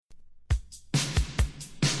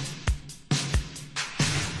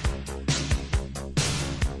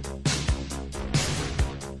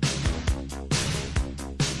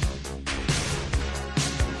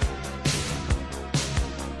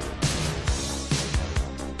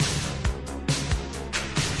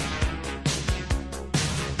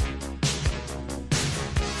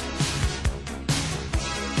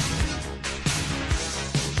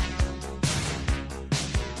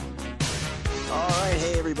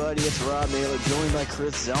everybody? It's Rob Naylor, joined by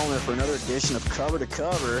Chris Zellner for another edition of Cover to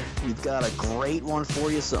Cover. We've got a great one for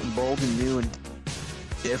you, something bold and new and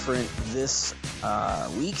different this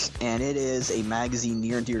week, and it is a magazine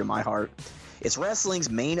near and dear to my heart. It's wrestling's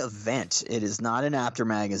main event. It is not an after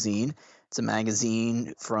magazine. It's a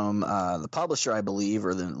magazine from the publisher, I believe,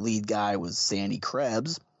 or the lead guy was Sandy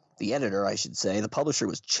Krebs, the editor, I should say. The publisher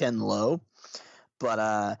was Chen Lo.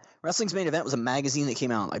 But Wrestling's Main Event was a magazine that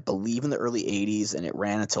came out, I believe, in the early 80s, and it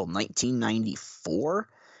ran until 1994,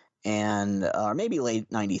 and or maybe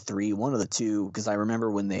late 93, one of the two, because I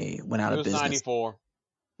remember when they went out of business. 94.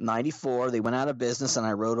 94, they went out of business, and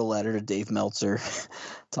I wrote a letter to Dave Meltzer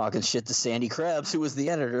talking shit to Sandy Krebs, who was the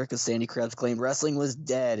editor, because Sandy Krebs claimed wrestling was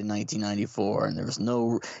dead in 1994, and there was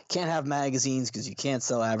can't have magazines because you can't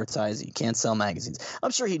sell advertising, you can't sell magazines. I'm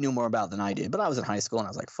sure he knew more about it than I did, but I was in high school, and I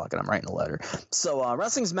was like, fuck it, I'm writing a letter. So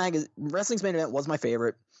Wrestling's Main Event was my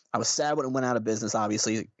favorite. I was sad when it went out of business,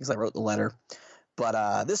 obviously, because I wrote the letter.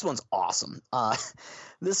 But this one's awesome.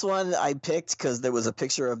 This one I picked because there was a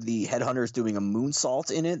picture of the Headhunters doing a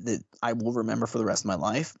moonsault in it that I will remember for the rest of my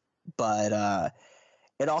life. But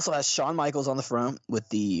it also has Shawn Michaels on the front with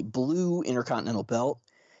the blue Intercontinental belt.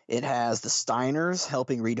 It has the Steiners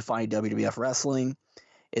helping redefine WWF wrestling.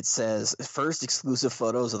 It says first exclusive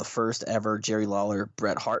photos of the first ever Jerry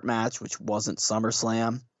Lawler-Bret Hart match, which wasn't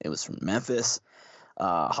SummerSlam. It was from Memphis.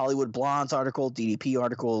 Hollywood Blondes article, DDP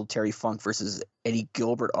article, Terry Funk versus Eddie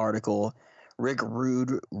Gilbert article, Rick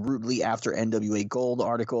Rude rudely after NWA Gold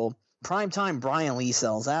article, Primetime Brian Lee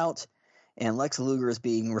sells out, and Lex Luger is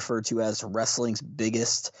being referred to as wrestling's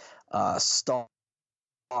biggest star,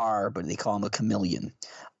 but they call him a chameleon.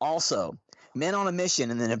 Also, Men on a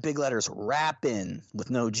Mission, and then in big letters, Rappin' with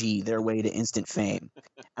no G, their way to instant fame.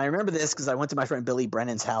 I remember this because I went to my friend Billy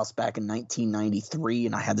Brennan's house back in 1993,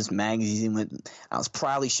 and I had this magazine. I was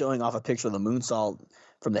proudly showing off a picture of the moonsault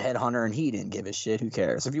from the Headhunter, and he didn't give a shit. Who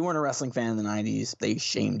cares? If you weren't a wrestling fan in the 90s, they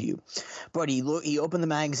shamed you. But he opened the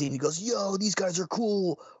magazine. He goes, yo, these guys are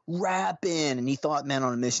cool. Rappin'. And he thought Men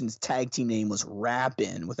on a Mission's tag team name was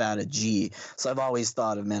Rappin' without a G. So I've always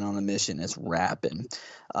thought of Men on a Mission as Rappin'.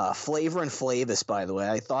 Flavor and Flavis, by the way.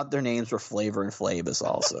 I thought their names were Flavor and Flavis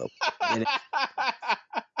also.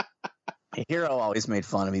 Hero always made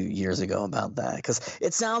fun of me years ago about that because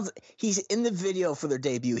it sounds he's in the video for their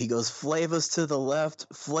debut. He goes Flavors to the left,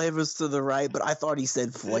 Flavors to the right, but I thought he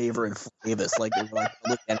said Flavor and Flavis like they were like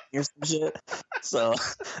look at me or some shit. So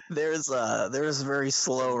there's very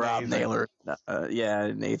slow Rob Naylor, in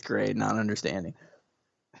 8th grade, not understanding.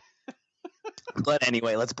 But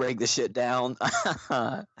anyway, let's break this shit down.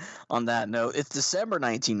 On that note, it's December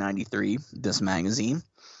 1993. This magazine.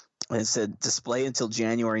 It said display until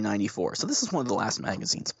January 94. So this is one of the last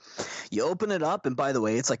magazines. You open it up, and by the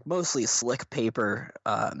way, it's like mostly a slick paper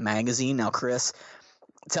magazine. Now, Chris,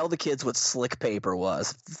 tell the kids what slick paper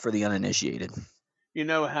was for the uninitiated. You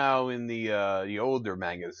know how in the older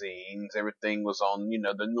magazines, everything was on,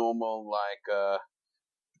 the normal,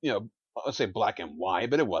 let's say black and white,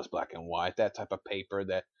 but it was black and white, that type of paper,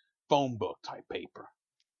 that phone book type paper.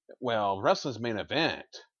 Well, Wrestling's Main Event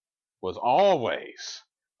was always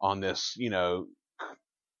on this,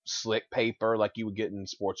 slick paper like you would get in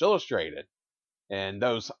Sports Illustrated and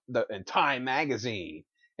and Time magazine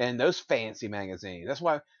and those fancy magazines. That's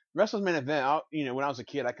why Wrestling's Main Event, when I was a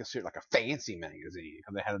kid, I considered it like a fancy magazine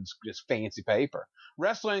because they had just fancy paper.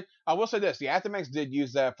 Wrestling, I will say this, the Aftermax did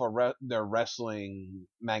use that for their wrestling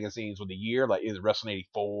magazines with the year, like either Wrestling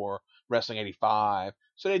 84, Wrestling 85.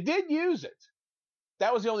 So they did use it.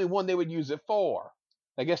 That was the only one they would use it for.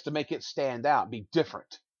 I guess to make it stand out, be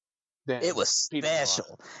different. It was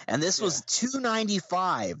special, and this was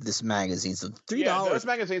 $2.95. This magazine, so $3. Yeah, those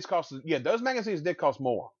magazines cost. Yeah, those magazines did cost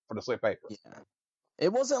more for the slick paper. Yeah,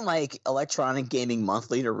 it wasn't like Electronic Gaming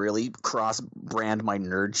Monthly to really cross-brand my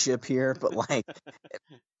nerdship here, but like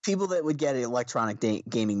people that would get Electronic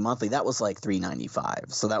Gaming Monthly, that was like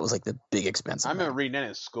 $3.95. So that was like the big expensive. I remember reading that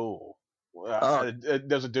in school.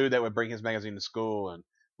 There's a dude that would bring his magazine to school, and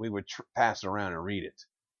we would pass it around and read it.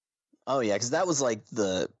 Oh yeah, because that was like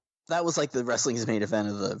the Wrestling's Main Event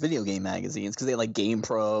of the video game magazines because they had like Game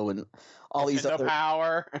Pro and all these other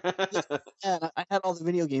Power. Yeah, I had all the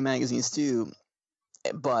video game magazines too,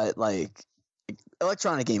 but like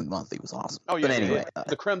Electronic Gaming Monthly was awesome. Oh yeah, but anyway,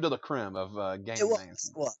 the creme de la creme of gaming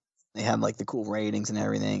magazines. Well, they had like the cool ratings and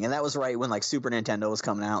everything, and that was right when like Super Nintendo was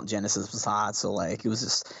coming out and Genesis was hot, so like it was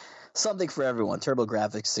just something for everyone.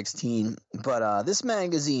 TurboGrafx 16, but this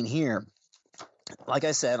magazine here. Like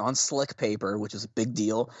I said, on slick paper, which is a big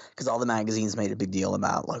deal because all the magazines made a big deal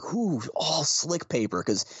about like, all slick paper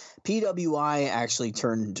because PWI actually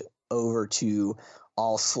turned over to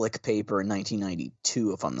all slick paper in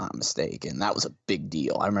 1992, if I'm not mistaken. That was a big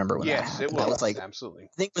deal. I remember when that Yes, happened. it That was. was like, Absolutely. I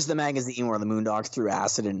think it was the magazine where the Moondogs threw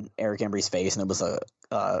acid in Eric Embry's face, and it was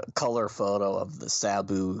a color photo of the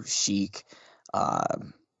Sabu Sheik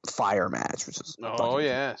fire match, which was Oh, fucking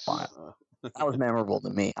yes. wild. That was memorable to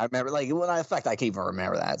me. I remember, like, in fact, I can't even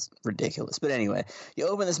remember that. It's ridiculous. But anyway, you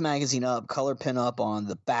open this magazine up, color pin up on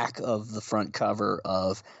the back of the front cover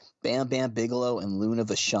of Bam Bam Bigelow and Luna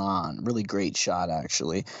Vachon. Really great shot,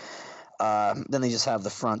 actually. Then they just have the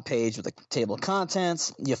front page with the table of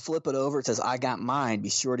contents. You flip it over. It says, I got mine. Be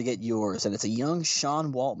sure to get yours. And it's a young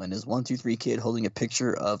Sean Waltman, his 1-2-3 kid, holding a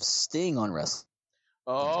picture of Sting on wrestling.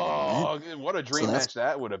 Oh, what a dream match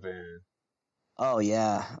that would have been. Oh,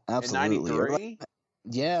 yeah, absolutely. In 93?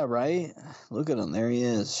 Yeah, right? Look at him. There he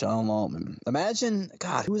is, Sean Waltman. Imagine,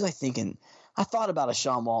 God, who was I thinking? I thought about a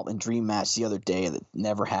Sean Waltman dream match the other day that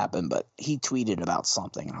never happened, but he tweeted about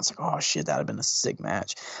something, and I was like, oh, shit, that would have been a sick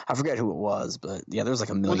match. I forget who it was, but yeah, there was like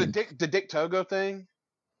a million. Was it the Dick Togo thing?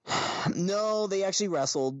 No, they actually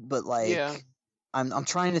wrestled, but like, yeah. I'm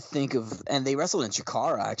trying to think of, and they wrestled in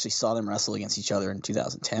Chikara. I actually saw them wrestle against each other in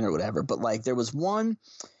 2010 or whatever, but like, there was one.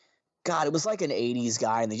 God, it was like an 80s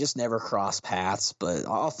guy, and they just never crossed paths, but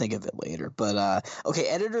I'll think of it later. But, okay,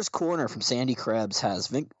 Editor's Corner from Sandy Krebs has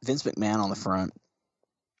Vince McMahon on the front.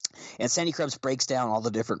 And Sandy Krebs breaks down all the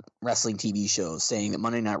different wrestling TV shows, saying that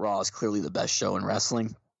Monday Night Raw is clearly the best show in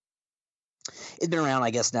wrestling. It's been around, I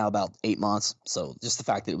guess, now about 8 months. So just the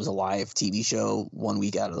fact that it was a live TV show 1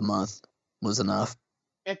 week out of the month was enough.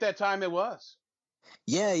 At that time, it was.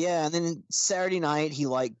 Yeah. And then Saturday night, he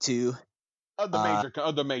liked to... Of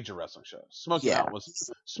the major wrestling shows,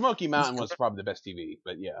 Smoky Mountain was probably the best TV,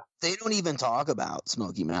 but yeah, they don't even talk about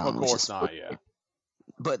Smoky Mountain. Of course not, yeah.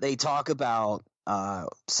 But they talk about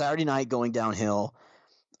Saturday night going downhill.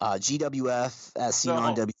 GWF, as seen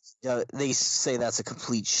on W. They say that's a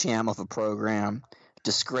complete sham of a program,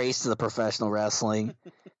 disgrace to the professional wrestling,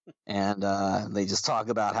 and they just talk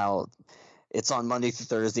about how it's on Monday through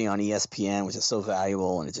Thursday on ESPN, which is so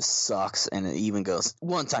valuable, and it just sucks. And it even goes,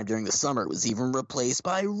 one time during the summer, it was even replaced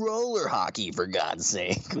by roller hockey, for God's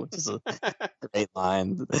sake, which is a great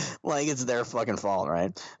line. Like, it's their fucking fault,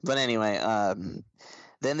 right? But anyway,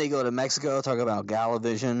 then they go to Mexico, talk about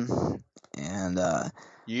Galavision, and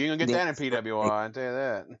you ain't gonna get that in PWI, I tell you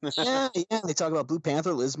that. yeah, they talk about Blue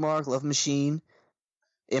Panther, Liz Mark, Love Machine,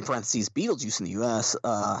 in parentheses, Beetlejuice in the U.S.,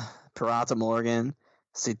 Pirata Morgan,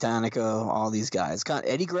 Satanico, all these guys.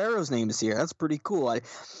 Eddie Guerrero's name is here. That's pretty cool.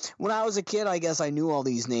 When I was a kid, I guess I knew all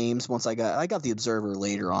these names. Once I got the Observer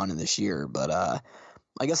later on in this year, but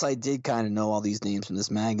I guess I did kind of know all these names from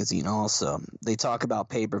this magazine. Also, they talk about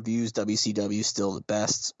pay-per-views. WCW still the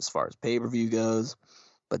best as far as pay-per-view goes,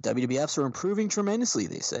 but WWFs are improving tremendously,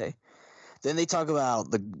 they say. Then they talk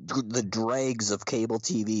about the dregs of cable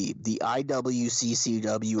TV, the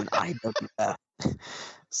IWCCW and IWF.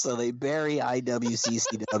 So they bury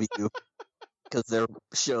IWCCW because their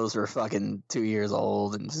shows were fucking 2 years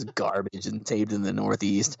old and just garbage and taped in the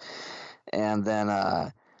Northeast. And then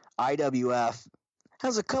IWF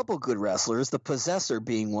has a couple good wrestlers, the Possessor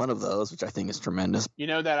being one of those, which I think is tremendous. You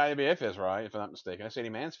know that IWF is, right, if I'm not mistaken. That's Eddie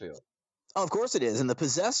Mansfield. Oh, of course it is. And the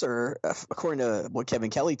Possessor, according to what Kevin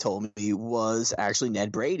Kelly told me, was actually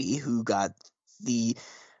Ned Brady, who got the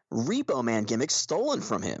Repo Man gimmick stolen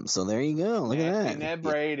from him. So there you go. Look at that. Ned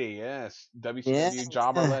Brady, yes. WCW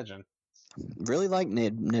jobber legend. Really like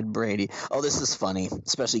Ned Brady. Oh, this is funny,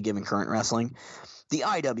 especially given current wrestling. The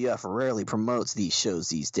IWF rarely promotes these shows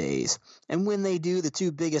these days. And when they do, the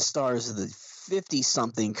two biggest stars are the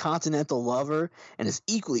 50-something Continental Lover and his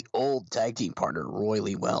equally old tag team partner, Roy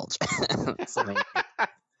Lee Welch.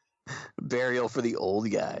 Burial for the old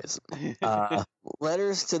guys.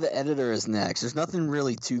 Letters to the Editor is next. There's nothing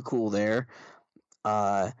really too cool there.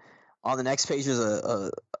 On the next page is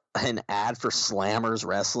an ad for Slammers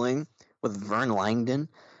Wrestling with Vern Langdon.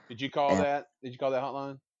 Did you call that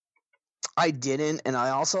hotline? I didn't, and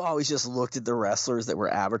I also always just looked at the wrestlers that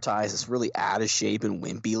were advertised as really out of shape and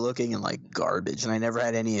wimpy looking and like garbage, and I never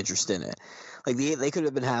had any interest in it. Like they could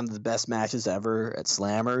have been having the best matches ever at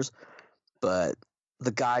Slammers, but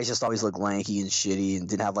the guys just always looked lanky and shitty and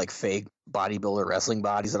didn't have like fake bodybuilder wrestling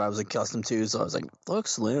bodies that I was accustomed to. So I was like, fuck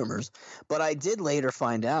Slammers. But I did later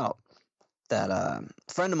find out that a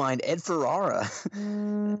friend of mine, Ed Ferrara,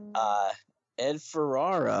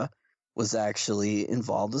 was actually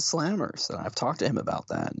involved with Slammers. And I've talked to him about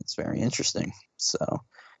that. And it's very interesting. So,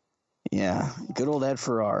 yeah, good old Ed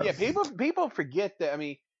Ferrara. Yeah, people forget that. I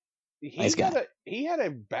mean, he had a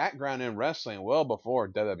background in wrestling well before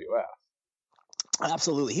WWF.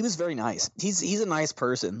 Absolutely. He was very nice. He's a nice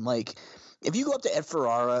person. Like, if you go up to Ed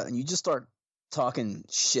Ferrara and you just start talking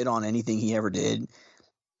shit on anything he ever did,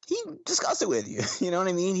 he discussed it with you. You know what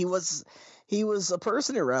I mean? He was a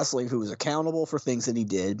person in wrestling who was accountable for things that he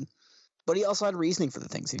did, but he also had reasoning for the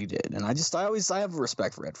things that he did. And I have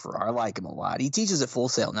respect for Ed Ferrara. I like him a lot. He teaches at Full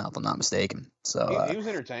Sail now, if I'm not mistaken. So he was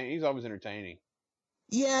entertaining. He's always entertaining.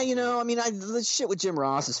 yeah, you know, I mean, the shit with Jim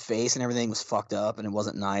Ross's face and everything was fucked up, and it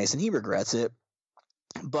wasn't nice, and he regrets it.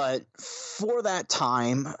 But for that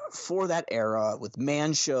time, for that era, with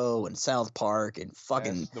Man Show and South Park and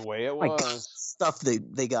fucking That's the way it was. stuff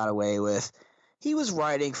they got away with, he was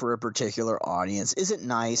writing for a particular audience. Is it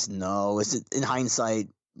nice? No. Is it, in hindsight,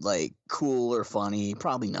 like cool or funny?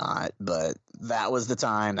 Probably not. But that was the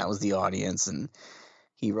time. That was the audience, and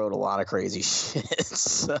he wrote a lot of crazy shit.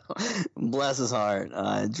 So bless his heart.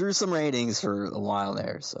 Drew some ratings for a while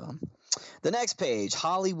there. So. The next page,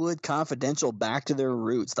 Hollywood Confidential, back to their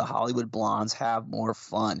roots. The Hollywood Blondes have more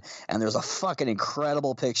fun. And there's a fucking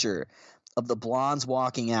incredible picture of the Blondes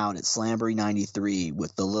walking out at Slamboree 93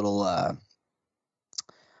 with the little,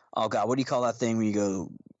 oh God, what do you call that thing when you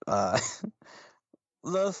go,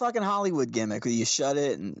 the fucking Hollywood gimmick where you shut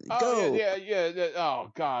it and go. Yeah.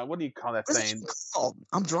 Oh God, what do you call that thing?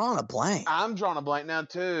 I'm drawing a blank. I'm drawing a blank now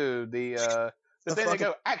too. The thing they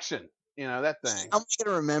go action. You know, that thing. I'm going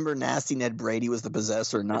to remember Nasty Ned Brady was the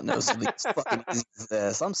possessor and not know something as fucking easy as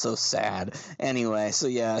this. I'm so sad. Anyway, so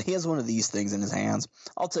yeah, he has one of these things in his hands.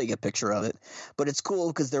 I'll take a picture of it. But it's cool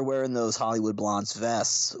because they're wearing those Hollywood Blondes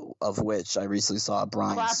vests, of which I recently saw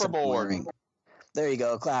Brian wearing. There you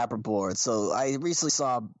go, clapperboard. So I recently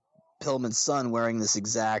saw Pillman's son wearing this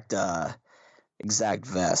exact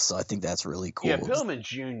vest. So I think that's really cool. Yeah, Pillman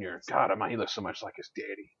Jr. God, he looks so much like his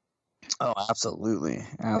daddy. Oh, absolutely.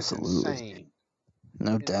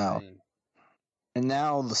 No doubt. And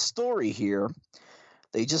now the story here,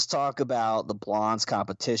 they just talk about the Blondes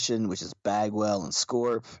competition, which is Bagwell and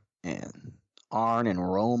Scorp and Arn and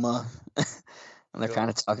Roma. And they're kind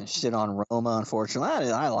of talking shit on Roma,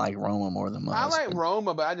 unfortunately. I like Roma more than most. I like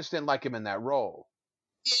Roma, but I just didn't like him in that role.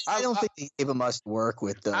 I don't think they gave him much work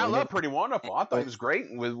with them. I love Pretty Wonderful. I thought he was great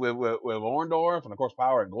with Orndorff and, of course,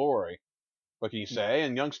 Power and Glory. What can you say?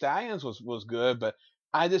 And Young Stallions was good, but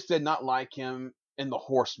I just did not like him in the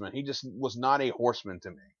Horseman. He just was not a horseman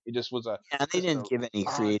to me. It just was a. Yeah, they didn't give any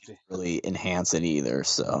creative really enhance it either.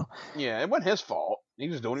 So yeah, it wasn't his fault. He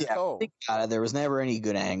was doing his goal. There was never any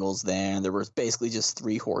good angles then. There was basically just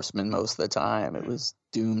 3 horsemen most of the time. It was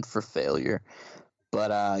doomed for failure.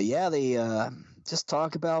 But they just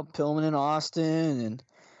talk about Pillman and Austin and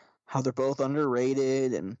how they're both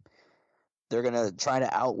underrated and they're going to try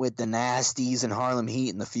to outwit the Nasties and Harlem Heat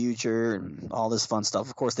in the future and all this fun stuff.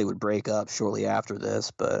 Of course, they would break up shortly after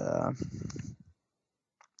this, but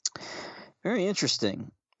very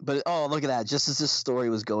interesting. But, oh, look at that. Just as this story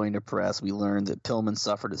was going to press, we learned that Pillman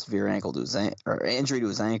suffered a severe injury to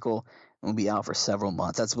his ankle and will be out for several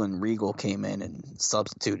months. That's when Regal came in and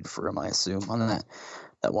substituted for him, I assume, on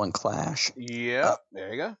that one clash. Yeah,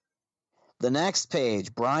 there you go. The next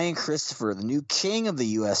page, Brian Christopher, the new king of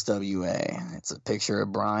the USWA. It's a picture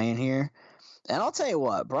of Brian here. And I'll tell you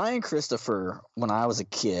what, Brian Christopher, when I was a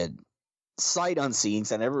kid, sight unseen,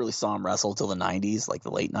 because I never really saw him wrestle till the 90s, like the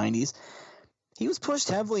late 90s, he was pushed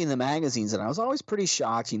heavily in the magazines, and I was always pretty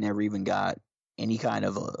shocked he never even got any kind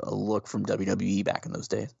of a look from WWE back in those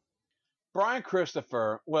days. Brian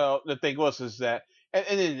Christopher, well, the thing is that,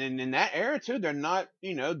 and in that era too, they're not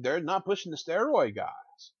pushing the steroid guys.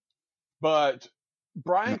 But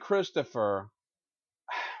Brian Christopher,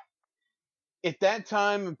 if that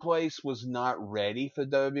time and place was not ready for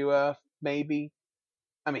WF, maybe.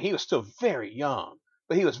 I mean, he was still very young,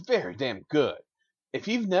 but he was very damn good. If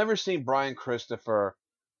you've never seen Brian Christopher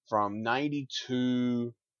from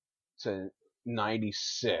 92 to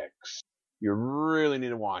 96, you really need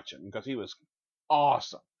to watch him because he was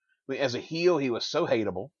awesome. I mean, as a heel, he was so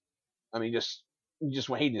hateable. I mean, just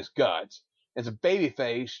hating his guts. As a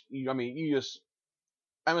babyface, I'm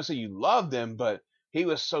gonna say you loved him, but he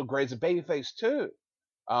was so great as a babyface too.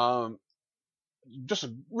 Just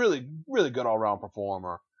a really, really good all-around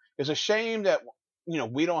performer. It's a shame that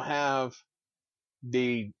we don't have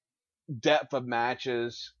the depth of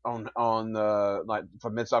matches on like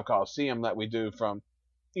from Mid-South Coliseum that we do from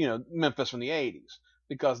Memphis from the 80s,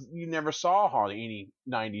 because you never saw hardly any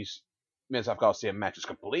 90s Mid-South Coliseum matches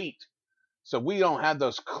complete. So we don't have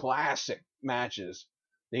those classic matches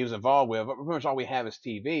that he was involved with. But pretty much all we have is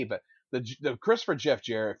TV. But the Christopher Jeff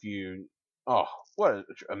Jarrett feud, oh, what an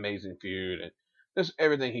amazing feud. And just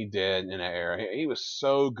everything he did in that era. He was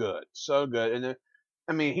so good. So good. And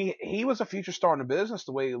he was a future star in the business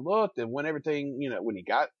the way he looked, and when everything, when he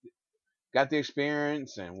got the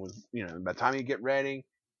experience and was, by the time he get ready,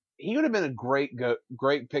 he would have been a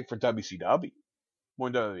great pick for WCW more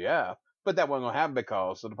than WWF. But that wasn't going to happen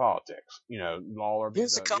because of the politics. Lawler being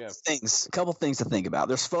Here's a WWF. couple things to think about.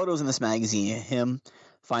 There's photos in this magazine of him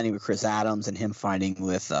fighting with Chris Adams and him fighting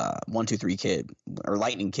with 1-2-3 Kid or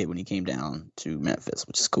Lightning Kid when he came down to Memphis,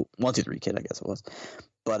 which is cool. 1-2-3 Kid, I guess it was.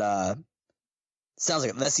 But sounds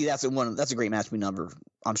like that's a great match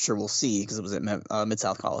I'm sure we'll see because it was at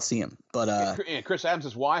Mid-South Coliseum. But and Chris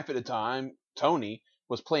Adams' wife at the time, Tony,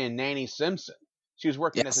 was playing Nanny Simpson. She was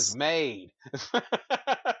working as his maid.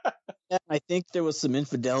 Yeah, I think there was some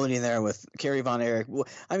infidelity in there with Kerry Von Erich.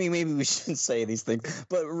 I mean, maybe we shouldn't say these things,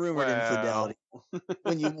 but rumored infidelity.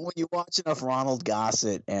 When you watch enough Ronald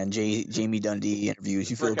Gossett and Jamie Dundee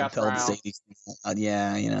interviews, you feel compelled to say these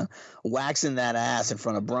things. Waxing that ass in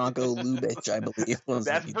front of Bronco Lubitsch, I believe.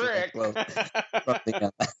 That's Brick.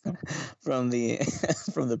 From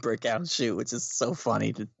the Brick House shoot, which is so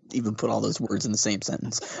funny to even put all those words in the same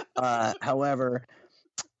sentence. However,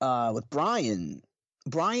 with Brian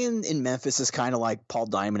in Memphis is kind of like Paul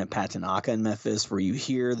Diamond and Pat Tanaka in Memphis, where you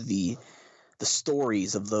hear the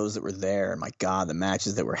stories of those that were there. My God, the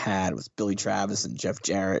matches that were had with Billy Travis and Jeff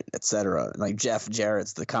Jarrett, etc. Like Jeff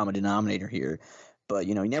Jarrett's the common denominator here, but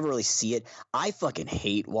you never really see it. I fucking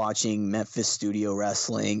hate watching Memphis studio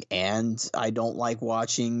wrestling, and I don't like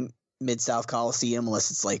watching Mid-South Coliseum unless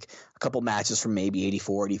it's like a couple matches from maybe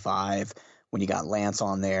 84, 85 when you got Lance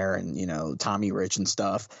on there and Tommy Rich and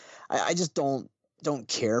stuff. I just don't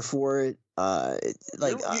care for it. I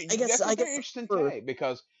guess that's a very interesting take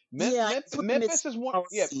because Memphis is one.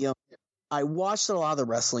 Yeah. I watched a lot of the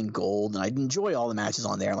Wrestling Gold, and I enjoy all the matches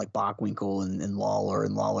on there, like Bockwinkel and Lawler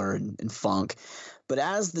and Funk. But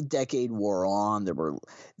as the decade wore on,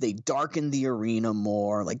 they darkened the arena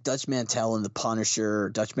more. Like Dutch Mantell and the Punisher,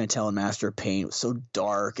 Dutch Mantell and Master of Pain was so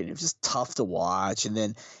dark, and it was just tough to watch. And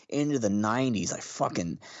then into the 90s,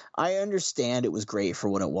 I understand it was great for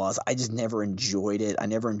what it was. I just never enjoyed it. I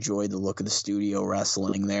never enjoyed the look of the studio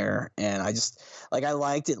wrestling there. And I just I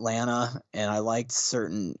liked Atlanta, and I liked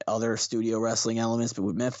certain other studio wrestling elements, but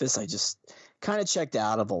with Memphis, I just kind of checked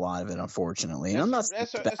out of a lot of it, unfortunately. And that's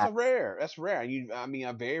rare.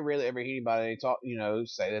 I very rarely ever hear anybody talk,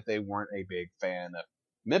 say that they weren't a big fan of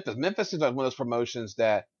Memphis. Memphis is like one of those promotions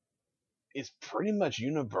that is pretty much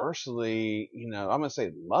universally, I'm gonna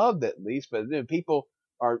say loved at least, but people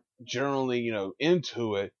are generally,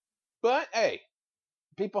 into it. But hey,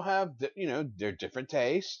 people have, their different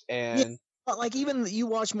tastes, and but even you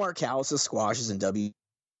watch Mark Callis' squashes in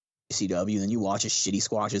WCW, and then you watch his shitty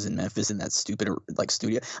squashes in Memphis in that stupid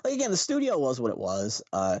studio. Again, the studio was what it was.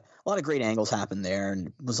 A lot of great angles happened there,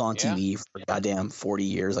 and was on TV for goddamn 40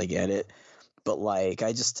 years. I get it, but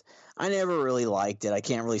I never really liked it. I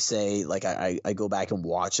can't really say I go back and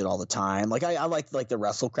watch it all the time. I like the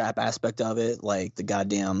wrestle crap aspect of it, like the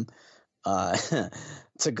goddamn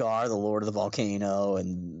Tagar, the Lord of the Volcano,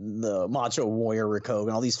 and the Macho Warrior Rick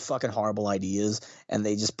Hogan, all these fucking horrible ideas, and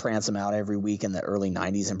they just prance them out every week in the early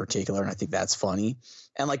 90s in particular, and I think that's funny.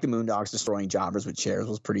 And the Moondogs destroying jobbers with chairs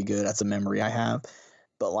was pretty good. That's a memory I have.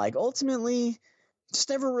 But ultimately, just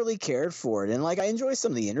never really cared for it. And I enjoy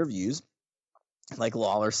some of the interviews, like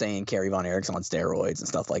Lawler saying Kerry Von Erich's on steroids and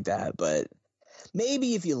stuff like that. But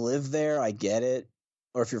maybe if you live there, I get it.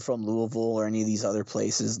 Or if you're from Louisville or any of these other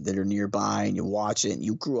places that are nearby and you watch it and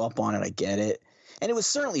you grew up on it, I get it. And it was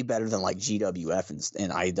certainly better than GWF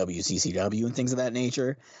and IWCCW and things of that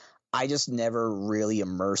nature. I just never really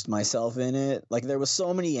immersed myself in it. There was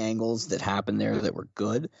so many angles that happened there that were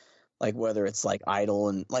good. Whether it's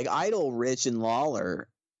Idol, Rich, and Lawler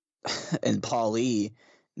and Paul Lee,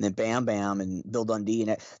 and then Bam Bam and Bill Dundee,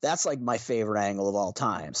 and that's my favorite angle of all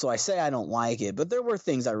time. So I say I don't like it, but there were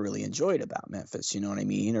things I really enjoyed about Memphis, you know what I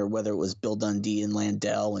mean? Or whether it was Bill Dundee and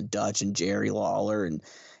Landell and Dutch and Jerry Lawler and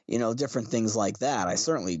different things like that. I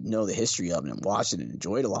certainly know the history of it and watched it and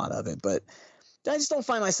enjoyed a lot of it, but I just don't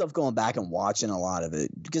find myself going back and watching a lot of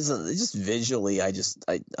it because just visually I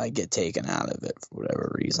get taken out of it for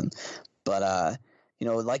whatever reason. But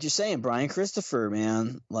like you're saying, Brian Christopher,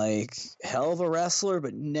 man, hell of a wrestler,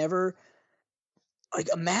 but never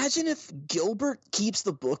imagine if Gilbert keeps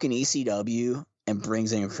the book in ECW and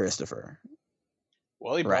brings in Christopher.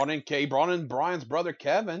 Well, he brought in Brian's brother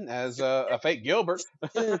Kevin as a fake Gilbert.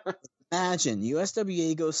 Imagine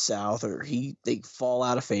USWA goes south, or they fall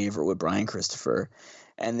out of favor with Brian Christopher,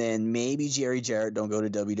 and then maybe Jerry Jarrett don't go to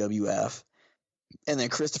WWF, and then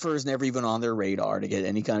Christopher is never even on their radar to get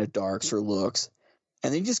any kind of darks or looks.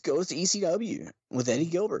 And then he just goes to ECW with Eddie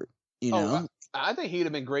Gilbert, know? I think he'd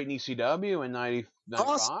have been great in ECW in 95.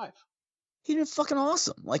 Awesome. He'd been fucking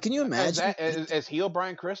awesome. Can you imagine? As heel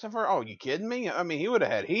Brian Christopher? Oh, you kidding me? I mean, he would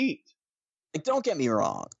have had heat. Like, don't get me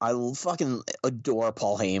wrong. I fucking adore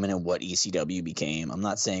Paul Heyman and what ECW became. I'm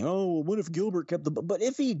not saying, oh, what if Gilbert kept the... But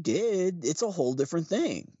if he did, it's a whole different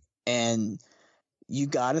thing. And you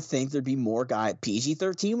got to think there'd be more guy.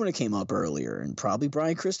 PG-13 would have came up earlier, and probably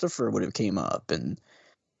Brian Christopher would have came up, and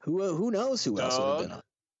who knows who else would have been up.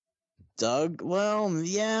 Doug, well,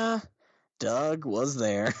 yeah, Doug was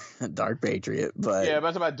there, Dark Patriot, but yeah, but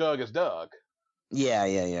that's about Doug as Doug.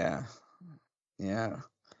 Yeah.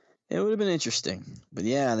 It would have been interesting, but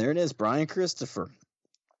yeah, there it is, Brian Christopher.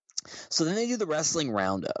 So then they do the Wrestling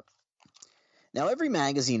Roundup. Now, every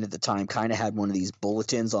magazine at the time kind of had one of these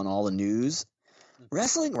bulletins on all the news.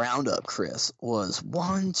 Wrestling Roundup, Chris, was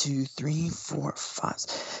 1, 2, 3, 4, 5,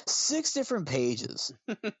 6 different pages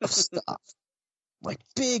of stuff, like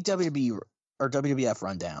big WWE or WWF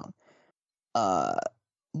rundown.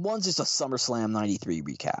 One's just a SummerSlam 93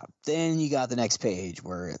 recap. Then you got the next page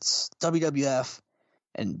where it's WWF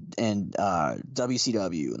and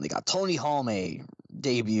WCW, and they got Tony Halme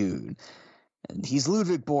debuted, and he's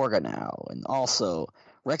Ludwig Borga now, and also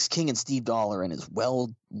Rex King and Steve Dollar and his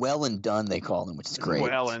well and done, they call him, which is great.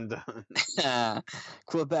 Well and done.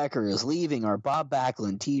 Quebecer is leaving are Bob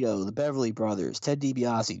Backlund, Tito, the Beverly Brothers, Ted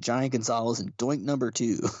DiBiase, Giant Gonzalez, and Doink number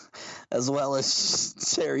 2, as well as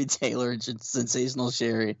Sherry Taylor and Sensational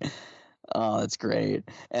Sherry. Oh, that's great.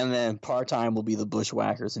 And then part-time will be the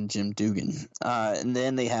Bushwhackers and Jim Dugan. And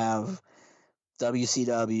then they have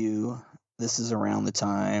WCW. This is around the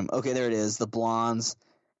time. Okay, there it is. The Blondes.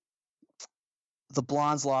 The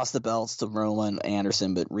Blondes lost the belts to Roland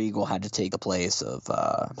Anderson, but Regal had to take the place of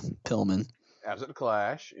Pillman. After the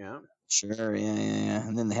Clash, yeah. Sure, yeah.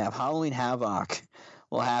 And then they have Halloween Havoc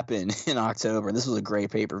will happen in October. And this was a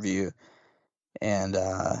great pay-per-view. And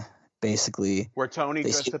basically... Where Tony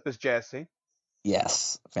dressed up as Jesse.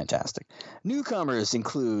 Yes, fantastic. Newcomers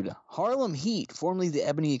include Harlem Heat, formerly the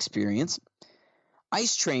Ebony Experience,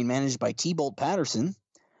 Ice Train, managed by T-Bolt Patterson,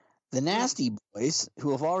 the Nasty Boys,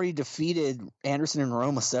 who have already defeated Anderson and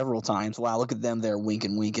Roma several times. Wow, look at them there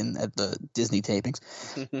winking at the Disney tapings.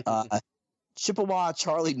 Chippewa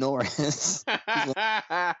Charlie Norris,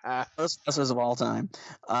 first wrestlers of all time.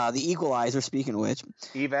 The Equalizer, speaking of which.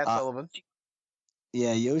 Yvette Sullivan.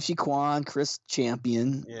 Yeah, Yoshi Kwan, Chris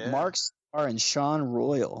Champion, Mark Starr, and Sean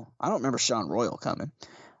Royal. I don't remember Sean Royal coming.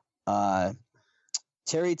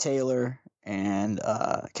 Terry Taylor and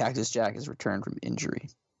Cactus Jack has returned from injury.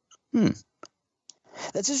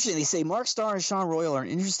 That's interesting. They say Mark Starr and Sean Royal are an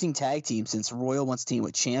interesting tag team since Royal wants to team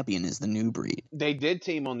with Champion as the new breed. They did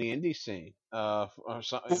team on the indie scene in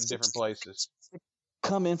different places.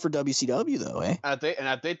 Come in for WCW though, eh?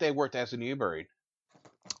 I think they worked as a new breed.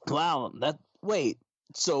 Wow. Wait,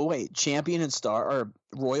 Champion and Star or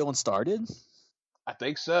Royal and Star did? I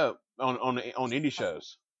think so on indie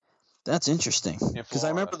shows. That's interesting because I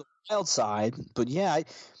remember the Wild Side, but yeah.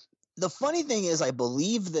 The funny thing is, I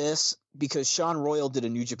believe this because Sean Royal did a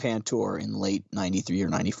New Japan tour in late '93 or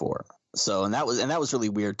 '94. So, and that was really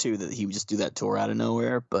weird too that he would just do that tour out of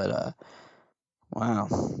nowhere. But wow,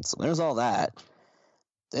 so there's all that.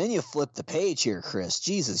 Then you flip the page here, Chris.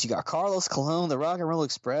 Jesus, you got Carlos Colon, the Rock and Roll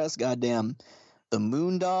Express, goddamn, the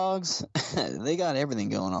Moondogs. They got everything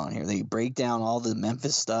going on here. They break down all the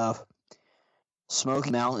Memphis stuff.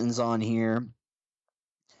 Smoky Mountains on here.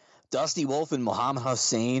 Dusty Wolf and Muhammad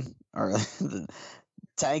Hussein are the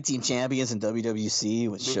tag team champions in WWC,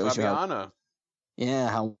 which shows you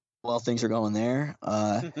how well things are going there.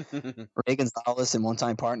 Ray Gonzalez and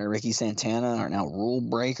one-time partner Ricky Santana are now rule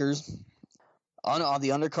breakers. On the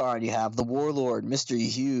undercard, you have the Warlord, Mr.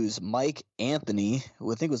 Hughes, Mike Anthony, who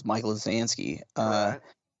I think was Michael Zansky,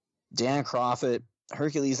 Dan Crawford,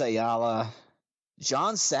 Hercules Ayala,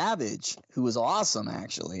 John Savage, who was awesome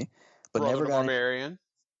actually, but never got Barbarian.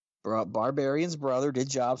 Barbarian's brother did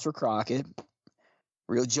jobs for Crockett.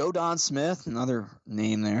 Real Joe Don Smith, another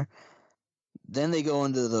name there. Then they go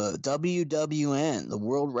into the WWN, the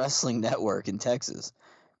World Wrestling Network in Texas,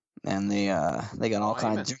 and they got all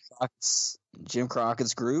kinds of Jim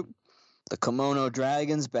Crockett's group, the Kimono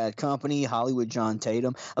Dragons, Bad Company, Hollywood John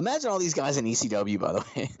Tatum. Imagine all these guys in ECW, by the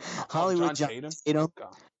way. Hollywood John Tatum,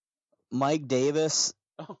 Mike Davis,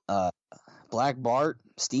 Black Bart,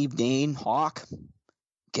 Steve Dane, Hawk,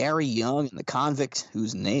 Gary Young, and the Convict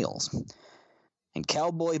Who's Nails, and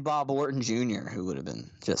Cowboy Bob Orton Jr., who would have been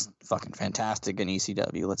just fucking fantastic in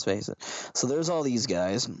ECW, let's face it. So there's all these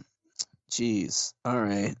guys. Jeez. All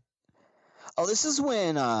right. Oh, this is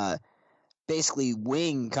when basically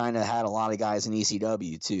Wing kind of had a lot of guys in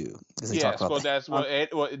ECW, too. Yes, well, that's what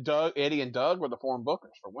Eddie and Doug were the foreign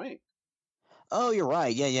bookers for Wing. Oh, you're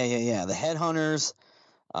right. Yeah. The Headhunters,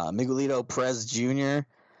 Miguelito Perez Jr.,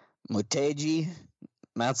 Motegi,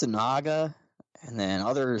 Matsunaga, And then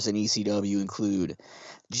others in ECW include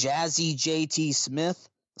Jazzy J.T. Smith,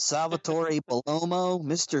 Salvatore Palomo,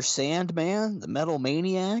 Mr. Sandman, the Metal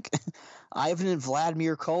Maniac, Ivan and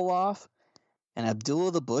Vladimir Koloff, and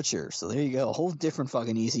Abdullah the Butcher. So there you go. A whole different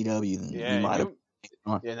fucking ECW than you might have.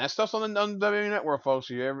 Yeah, and that stuff's on the WWE Network, folks.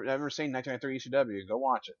 If you ever seen 1993 ECW, go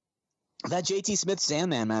watch it. That JT Smith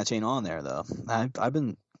Sandman match ain't on there though. I've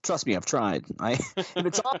been, trust me, I've tried. If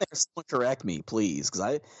it's on there, someone correct me, please,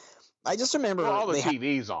 because I just remember all the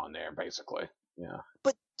TV's on there, basically. Yeah.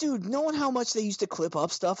 But dude, knowing how much they used to clip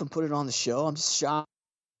up stuff and put it on the show, I'm just shocked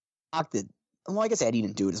that. Well, I guess Eddie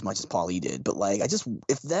didn't do it as much as Paul E did, but like,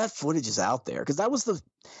 if that footage is out there, because that was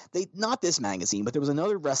not this magazine, but there was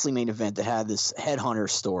another wrestling main event that had this headhunter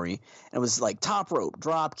story, and it was like top rope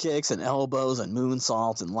drop kicks and elbows and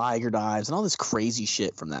moonsaults and liger dives and all this crazy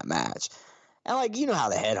shit from that match. And like, you know how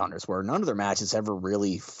the headhunters were. None of their matches ever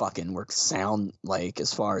really fucking were sound like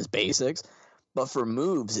as far as basics. But for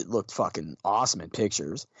moves, it looked fucking awesome in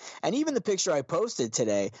pictures. And even the picture I posted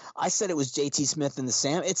today, I said it was JT Smith and the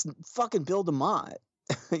Sam. It's fucking Bill DeMott.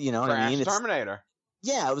 You know what I mean? Crash Terminator.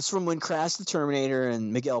 Yeah, it was from when Crash the Terminator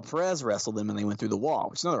and Miguel Perez wrestled them and they went through the wall,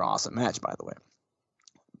 which is another awesome match, by the way.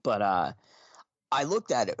 But I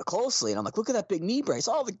looked at it closely and I'm like, look at that big knee brace.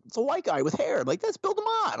 Oh, it's a white guy with hair. I'm like, that's Bill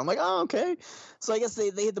DeMott. I'm like, oh, okay. So I guess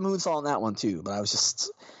they hit the moonsault on that one too. But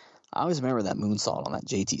I always remember that moonsault on that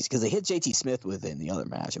JT because they hit JT Smith with it in the other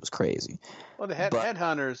match. It was crazy. Well, the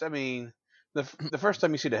headhunters. I mean, the first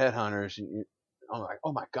time you see the headhunters, I'm like,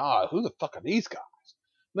 oh my god, who the fuck are these guys?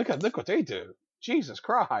 Look what they do. Jesus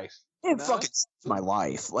Christ! It fucking saved my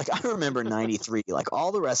life. Like I remember '93, like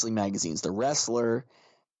all the wrestling magazines, The Wrestler.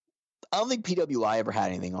 I don't think PWI ever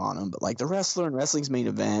had anything on them, but like The Wrestler and Wrestling's Main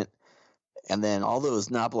Event. And then all those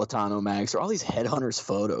Napolitano mags, or all these headhunters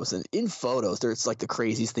photos. And in photos, it's like the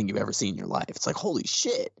craziest thing you've ever seen in your life. It's like, holy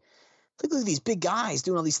shit. Look at these big guys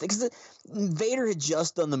doing all these things. Vader had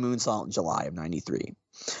just done the moonsault in July of 93.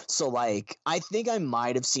 So, like, I think I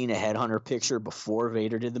might have seen a headhunter picture before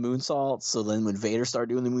Vader did the moonsault. So then when Vader started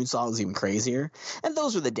doing the moonsault, it was even crazier. And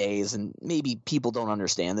those were the days, and maybe people don't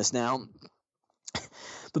understand this now.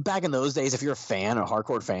 But back in those days, if you're a fan, a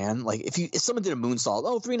hardcore fan, like if someone did a moonsault,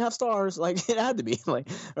 3.5 stars, like it had to be like,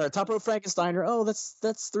 or a top rope Frankensteiner,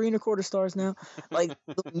 that's 3.25 stars now. Like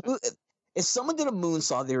if someone did a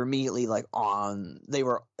moonsault, they were immediately like on.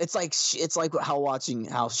 It's like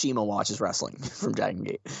how Shima watches wrestling from Dragon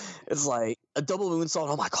Gate. It's like a double moonsault.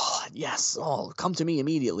 Oh my god, yes! Oh, come to me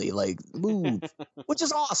immediately. Like move, which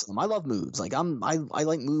is awesome. I love moves. Like I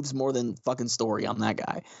like moves more than fucking story. I'm that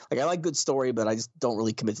guy. Like I like good story, but I just don't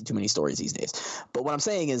really commit to too many stories these days. But what I'm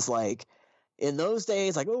saying is like. In those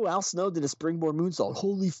days, like, oh, Al Snow did a springboard moonsault.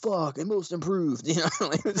 Holy fuck, and most improved. You know,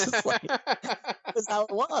 like, it was just like, that's how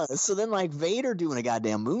it was. So then, like, Vader doing a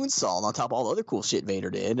goddamn moonsault on top of all the other cool shit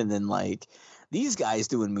Vader did. And then, like, these guys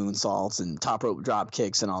doing moonsaults and top rope drop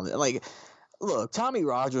kicks and all that. Like, look, Tommy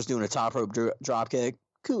Rogers doing a top rope drop kick.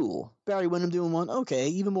 Cool. Barry Windham doing one. Okay,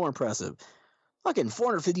 even more impressive. Fucking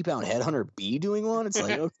 450-pound headhunter B doing one. It's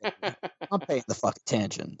like, okay, I'm paying the fucking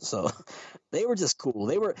attention. So they were just cool.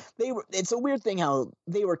 They were. It's a weird thing how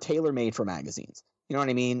they were tailor made for magazines. You know what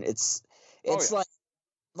I mean? It's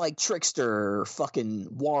like Trickster, fucking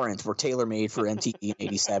Warrant were tailor made for MTV in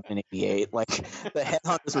 '87 and '88. Like the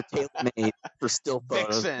headhunters were tailor made for still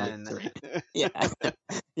photos. Yeah.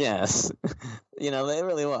 Yes. You know, it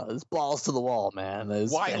really was balls to the wall, man.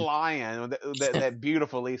 White Lion, that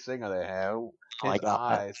beautiful lead singer they have. His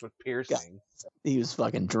eyes were piercing. God, he was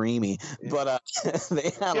fucking dreamy. Yeah. But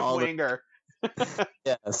they had all Winger.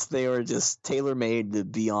 Yes, they were just tailor made to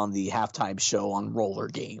be on the halftime show on Roller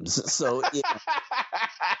Games. So yeah.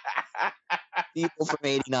 People from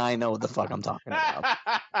 '89 know what the fuck I'm talking about.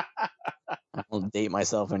 I won't date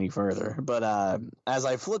myself any further. But as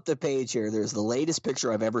I flip the page here, there's the latest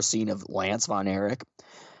picture I've ever seen of Lance Von Erich,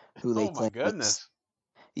 who they my goodness.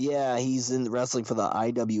 Yeah, he's in wrestling for the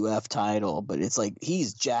IWF title, but it's like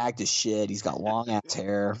he's jacked as shit. He's got long ass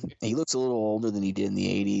hair. He looks a little older than he did in the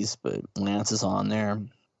 '80s, but Lance is on there.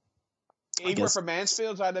 He worked for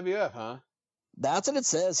Mansfield's IWF, huh? That's what it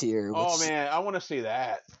says here. Oh man, I want to see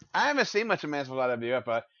that. I haven't seen much of Mansfield's IWF,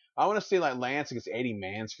 but I want to see like Lance against Eddie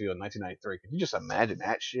Mansfield in 1993. Can you just imagine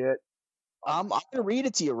that shit? I'm going to read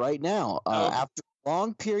it to you right now. After a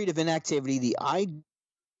long period of inactivity, the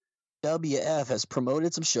IWF has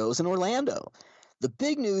promoted some shows in Orlando. The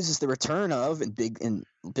big news is the return of, in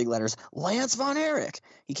big letters, Lance Von Erich.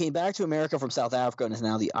 He came back to America from South Africa and is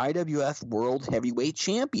now the IWF World Heavyweight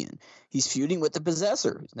Champion. He's feuding with the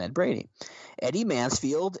Possessor, who's Ned Brady. Eddie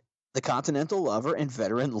Mansfield, the Continental Lover, and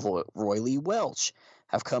veteran Roy Lee Welch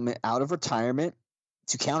have come out of retirement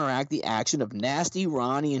to counteract the action of Nasty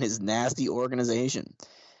Ronnie and his nasty organization.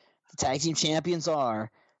 The tag team champions are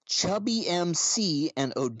Chubby MC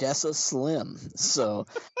and Odessa Slim. So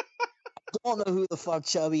I don't know who the fuck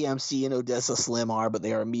Chubby MC and Odessa Slim are, but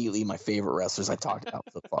they are immediately my favorite wrestlers I talked about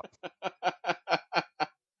so far.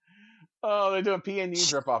 Oh, they're doing PNU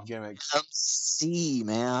drip-off gimmicks. MC,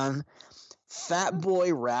 man. Fat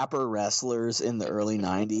boy rapper wrestlers in the early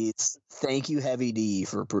 90s. Thank you, Heavy D,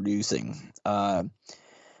 for producing. God.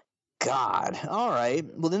 All right.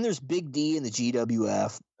 Well, then there's Big D and the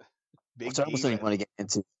GWF. Which I almost don't want to get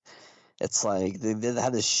into. It's like they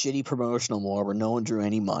had this shitty promotional war where no one drew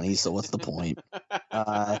any money, so what's the point?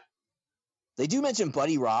 They do mention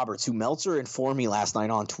Buddy Roberts, who Meltzer informed me last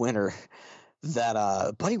night on Twitter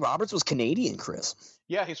that Buddy Roberts was Canadian, Chris.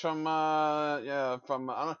 Yeah, he's from I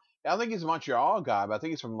think he's a Montreal guy, but I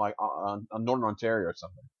think he's from like Northern Ontario or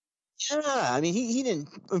something. Yeah, I mean, he didn't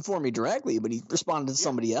inform me directly, but he responded to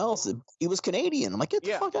somebody else. He was Canadian. I'm like, get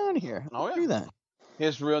the fuck out of here. Oh, yeah. Do that.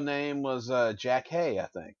 His real name was Jack Hay, I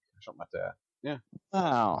think, or something like that. Yeah.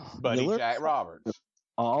 Wow. Buddy Jack Roberts.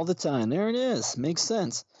 All the time. There it is. Makes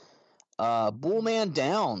sense. Bullman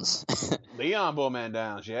Downs. Leon Bullman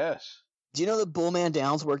Downs, yes. Do you know that Bullman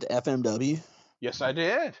Downs worked at FMW? Yes, I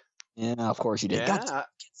did. Yeah, of course you did. Yeah. God, I can't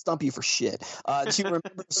stump you for shit. Do you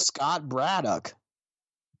remember Scott Braddock?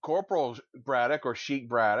 Corporal Braddock or Sheik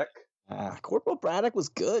Braddock. Corporal Braddock was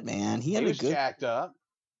good, man. He was jacked up.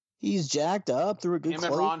 He's jacked up through a good Him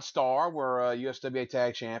and Ron Starr were USWA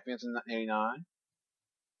Tag Champions in '89.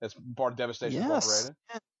 That's part of Devastation Incorporated.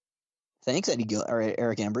 Thanks,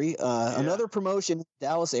 Eric Embry. Another promotion in the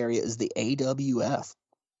Dallas area is the AWF.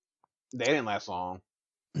 They didn't last long.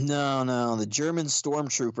 No. The German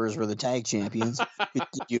Stormtroopers were the tag champions. To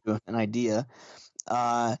give you an idea.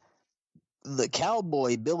 The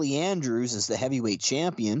Cowboy Billy Andrews is the heavyweight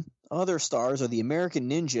champion. Other stars are the American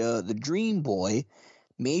Ninja, the Dream Boy,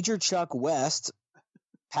 Major Chuck West,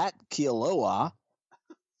 Pat Kealoha,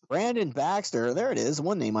 Brandon Baxter, there it is,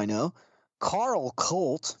 one name I know, Carl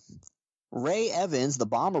Colt, Ray Evans, the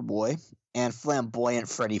Bomber Boy, and flamboyant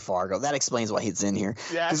Freddie Fargo. That explains why he's in here.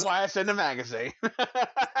 Yeah, that's why it's in the magazine.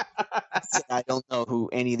 I don't know who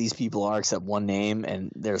any of these people are except one name,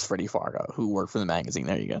 and there's Freddie Fargo, who worked for the magazine.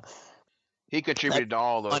 There you go. He contributed to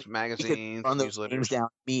all those magazines, run those names down.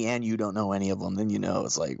 Me and you don't know any of them. Then you know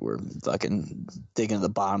it's like we're fucking digging at the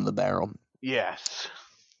bottom of the barrel. Yes.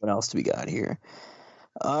 What else do we got here?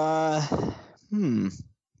 Let's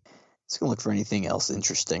go look for anything else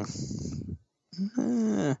interesting.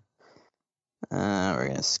 We're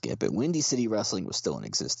gonna skip it. Windy City Wrestling was still in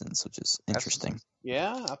existence, which is interesting.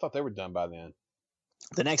 Yeah, I thought they were done by then.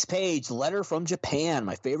 The next page, Letter from Japan.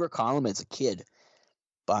 My favorite column as a kid.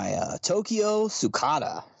 By Tokyo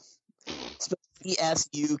Sukada. Sukada.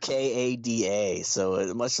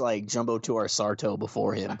 So much like Jumbo Tour Sarto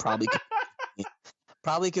before him.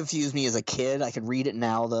 Probably confused me as a kid. I can read it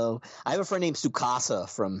now, though. I have a friend named Tsukasa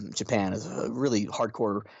from Japan. Is a really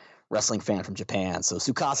hardcore wrestling fan from Japan. So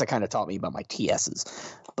Tsukasa kind of taught me about my TSs.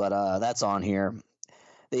 But that's on here.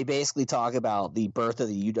 They basically talk about the birth of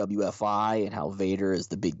the UWFI and how Vader is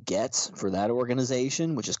the big get for that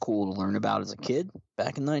organization, which is cool to learn about as a kid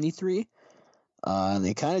back in '93.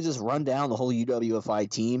 They kind of just run down the whole UWFI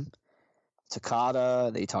team.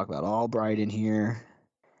 Takada, they talk about Albright in here.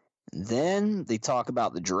 And then they talk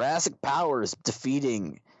about the Jurassic Powers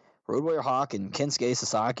defeating Road Warrior Hawk and Kensuke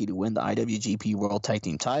Sasaki to win the IWGP World Tag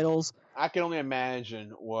Team titles. I can only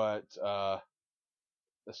imagine what...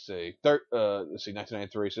 Let's see,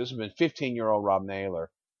 1993. So this has been 15-year-old Rob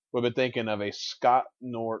Naylor. We've been thinking of a Scott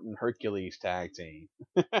Norton Hercules tag team.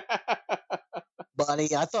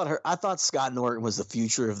 Buddy, I thought Scott Norton was the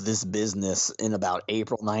future of this business in about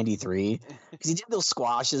April '93 because he did those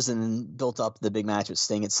squashes and then built up the big match with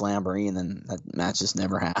Sting at Slamboree, and then that match just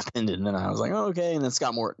never happened. And then I was like, oh, okay. And then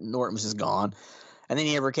Scott Norton was just gone, and then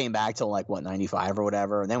he never came back till like '95 or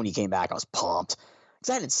whatever. And then when he came back, I was pumped. Because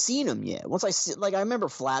I hadn't seen him yet. I remember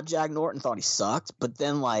Flapjack Norton thought he sucked, but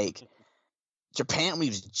then like Japan when he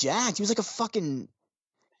was jacked, he was like a fucking.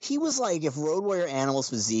 He was like if Road Warrior Animal's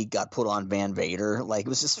physique got put on Van Vader, like it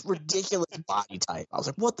was just ridiculous body type. I was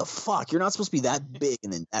like, what the fuck? You're not supposed to be that big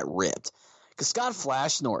and then that ripped. Because Scott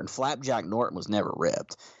Flapjack Norton was never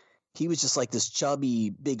ripped. He was just like this chubby,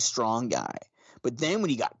 big, strong guy. But then when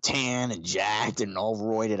he got tan and jacked and all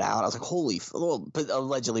roided out, I was like, holy,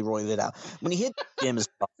 allegedly roided out. When he hit Jim, as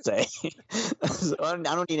I say, I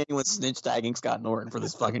don't need anyone snitch tagging Scott Norton for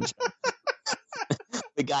this fucking show.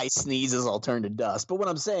 The guy sneezes, I'll turn to dust. But what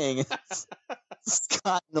I'm saying is,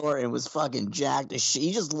 Scott Norton was fucking jacked as shit.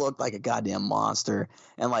 He just looked like a goddamn monster.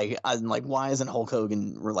 And I'm like, why isn't Hulk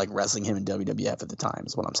Hogan like wrestling him in WWF at the time?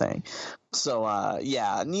 Is what I'm saying. So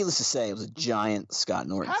yeah, needless to say, it was a giant Scott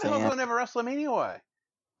Norton How did fan. Hogan never wrestle him anyway?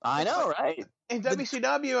 I know, right? In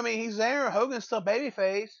WCW, I mean, he's there. Hogan's still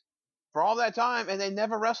babyface for all that time, and they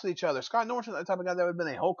never wrestled each other. Scott Norton's the type of guy that would have been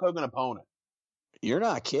a Hulk Hogan opponent. You're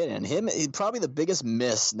not kidding. Him, probably the biggest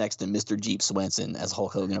miss next to Mr. Jeep Swenson as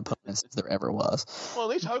Hulk Hogan opponents there ever was. Well, at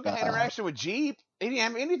least Hogan had interaction with Jeep. He didn't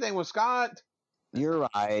have anything with Scott. You're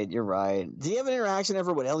right. Did he have an interaction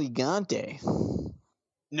ever with El Gigante?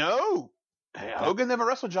 No. Hogan never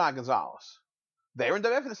wrestled John Gonzalez. They were in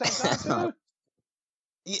WF at the same time, too.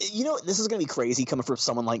 You know, this is going to be crazy coming from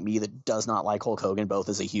someone like me that does not like Hulk Hogan, both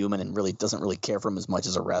as a human and really doesn't really care for him as much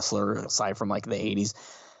as a wrestler, aside from like the 80s.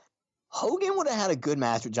 Hogan would have had a good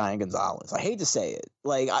match with Giant Gonzalez. I hate to say it.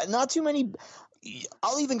 Like, not too many.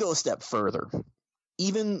 I'll even go a step further.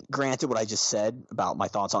 Even granted what I just said about my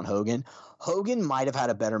thoughts on Hogan, Hogan might have had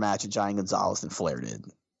a better match with Giant Gonzalez than Flair did.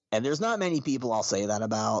 And there's not many people I'll say that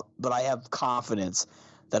about, but I have confidence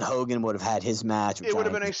that Hogan would have had his match with It would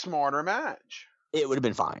have been a smarter match. It would have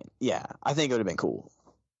been fine. Yeah, I think it would have been cool.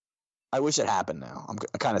 I wish it happened now. I'm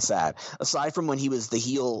kind of sad. Aside from when he was the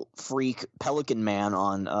heel freak Pelican Man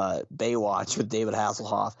on Baywatch with David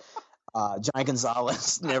Hasselhoff, Giant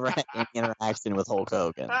Gonzalez never had any interaction with Hulk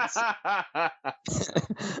Hogan. Oh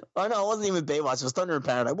no, it wasn't even Baywatch. It was Thunder in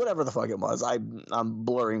Paradise. Whatever the fuck it was. I'm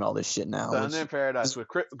blurring all this shit now. Thunder in Paradise with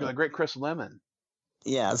the great Chris Lemon.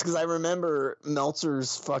 Yeah, it's because I remember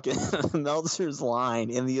Meltzer's line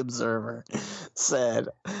in The Observer said,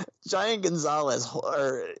 Giant Gonzalez,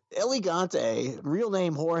 or Elegante, real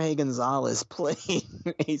name Jorge Gonzalez, playing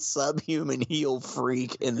a subhuman heel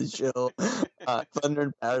freak in the show Thunder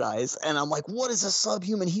in Paradise. And I'm like, what is a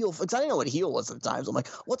subhuman heel? Because I didn't know what heel was at the time. So I'm like,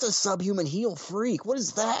 what's a subhuman heel freak? What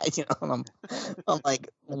is that? You know, and I'm like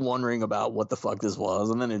wondering about what the fuck this was.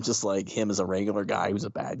 And then it's just like him as a regular guy who's a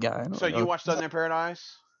bad guy. So you watched Thunder in Paradise?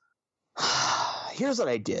 Here's what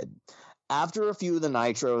I did. After a few of the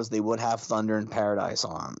Nitros, they would have Thunder in Paradise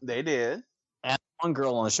on. They did. And one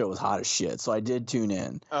girl on the show was hot as shit, so I did tune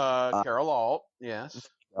in. Carol Alt, yes.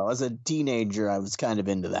 As a teenager, I was kind of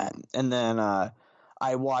into that. And then I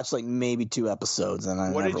watched like maybe 2 episodes.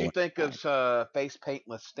 And what did you think of Face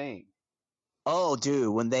Paintless Sting? Oh,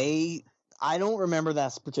 dude, I don't remember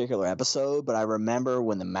that particular episode, but I remember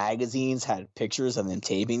when the magazines had pictures of them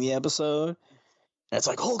taping the episode. And it's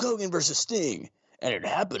like Hulk Hogan versus Sting. And it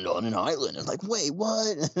happened on an island. And I'm like, wait,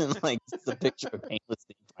 what? And like, it's a picture of Paintless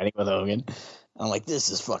Sting fighting with Hogan. I'm like, this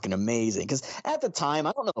is fucking amazing. Because at the time,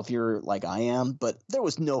 I don't know if you're like I am, but there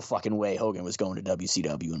was no fucking way Hogan was going to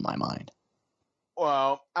WCW in my mind.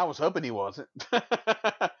 Well, I was hoping he wasn't.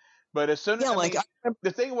 But as soon as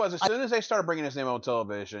the thing was, as soon as they started bringing his name on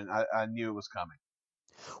television, I knew it was coming.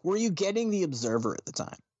 Were you getting The Observer at the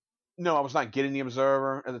time? No, I was not getting The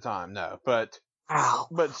Observer at the time. No, but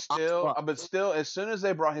still, as soon as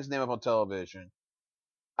they brought his name up on television,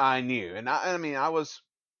 I knew. And I mean, I was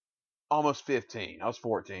almost 15. I was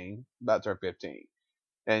 14, about to turn 15.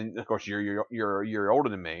 And of course, you're older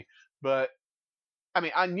than me. But I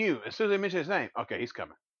mean, I knew as soon as they mentioned his name, okay, he's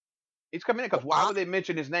coming. He's coming in, because why would they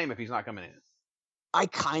mention his name if he's not coming in? I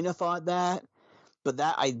kind of thought that, but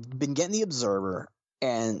I've been getting The Observer,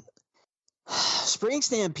 and Spring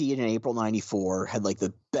Stampede in April '94 had like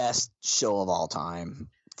the best show of all time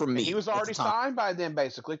for me. He was already signed by them,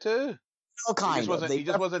 basically, too. He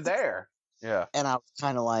just wasn't there. Yeah. And I was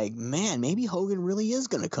kind of like, man, maybe Hogan really is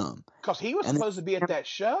going to come. Because he was supposed to be at that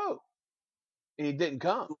show, and he didn't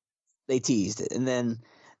come. They teased it, and then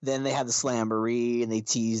they had the Slamboree, and they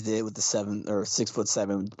teased it with the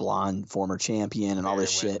 6'7" blonde former champion and all this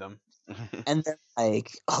shit. And then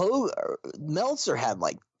like Meltzer had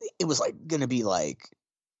like, it was like going to be like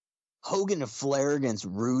Hogan and Flair against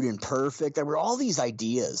Rude and Perfect. There were all these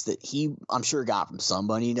ideas that I'm sure got from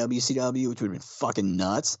somebody in WCW, which would have been fucking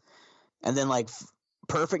nuts. And then like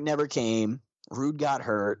Perfect never came. Rude got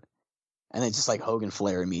hurt. And then just like Hogan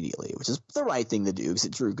Flair immediately, which is the right thing to do because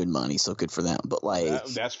it drew good money, so good for them. But like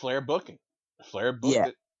that's Flair booking. Flair booked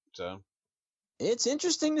it. So it's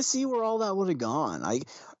interesting to see where all that would have gone.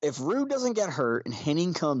 If Rude doesn't get hurt and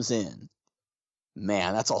Hennig comes in,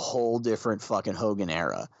 man, that's a whole different fucking Hogan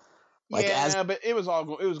era. But it was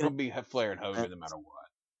going to be Flair and Hogan no matter what.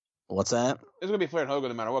 What's that? It's going to be Flair and Hogan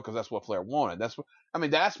no matter what, because that's what Flair wanted. That's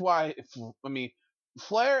why.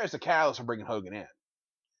 Flair is the catalyst for bringing Hogan in.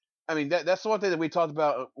 I mean, that's the one thing that we talked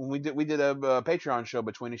about when we did a Patreon show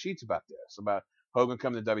Between the Sheets about this, about Hogan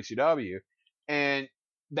coming to WCW, and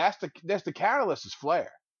that's the catalyst is Flair,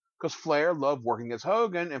 because Flair loved working against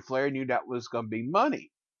Hogan, and Flair knew that was going to be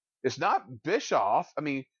money. It's not Bischoff. I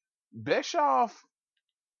mean, Bischoff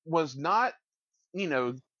was not,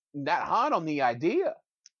 that hot on the idea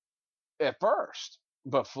at first,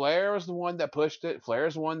 but Flair was the one that pushed it.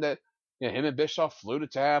 Flair's the one that, him and Bischoff flew to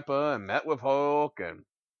Tampa and met with Hulk, and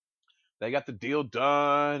they got the deal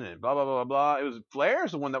done, and blah blah blah blah. It was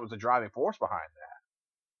Flair's the one that was the driving force behind that.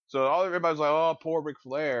 So everybody's like, "Oh, poor Ric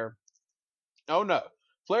Flair." Oh no,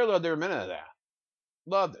 Flair loved every minute of that.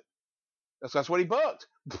 Loved it. That's what he booked.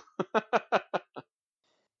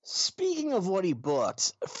 Speaking of what he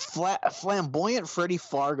booked, flamboyant Freddie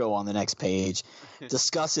Fargo on the next page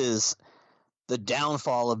discusses the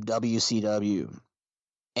downfall of WCW.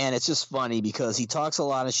 And it's just funny because he talks a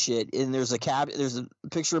lot of shit. And there's a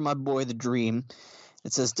picture of my boy, The Dream.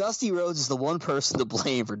 It says, Dusty Rhodes is the one person to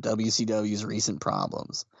blame for WCW's recent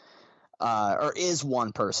problems. Or is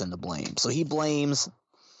one person to blame. So he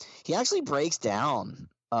actually breaks down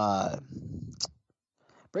the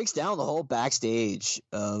whole backstage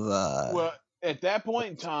of well, at that point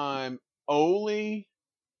in time, Ole,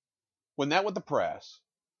 when that with the press,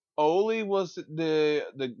 Ole was the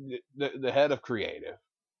head of creative,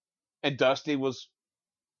 and Dusty was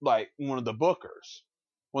like one of the bookers,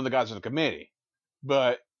 one of the guys in the committee.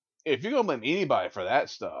 But if you're gonna blame anybody for that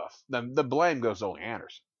stuff, then the blame goes to Ole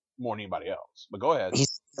Anderson more than anybody else. But go ahead. He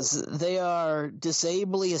says they are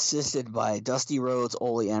disably assisted by Dusty Rhodes,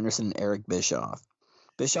 Ole Anderson, and Eric Bischoff.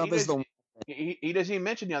 Bischoff is the he doesn't even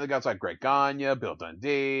mention the other guys like Greg Gagne, Bill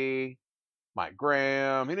Dundee, Mike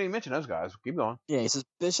Graham. He didn't even mention those guys. Keep going. Yeah, he says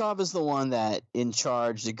Bischoff is the one that is in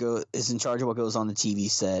charge of what goes on the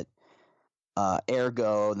TV set.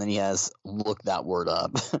 Ergo, and then he has look that word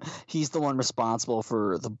up. He's the one responsible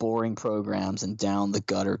for the boring programs and down the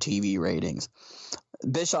gutter TV ratings.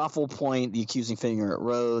 Bischoff will point the accusing finger at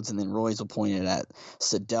Rhodes, and then Royce will point it at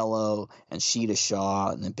Sadello and Sheeta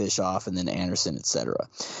Shaw, and then Bischoff, and then Anderson, etc.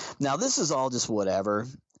 Now, this is all just whatever.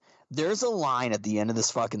 There's a line at the end of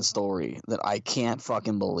this fucking story that I can't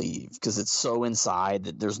fucking believe because it's so inside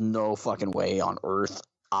that there's no fucking way on earth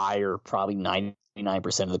I or probably 99%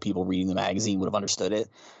 of the people reading the magazine would have understood it.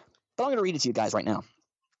 But I'm going to read it to you guys right now.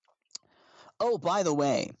 Oh, by the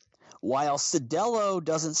way, while Sadello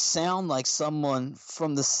doesn't sound like someone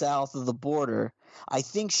from the south of the border, I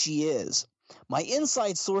think she is. My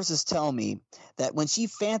inside sources tell me that when she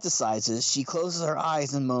fantasizes, she closes her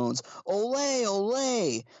eyes and moans, "Ole,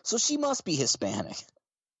 ole," so she must be Hispanic.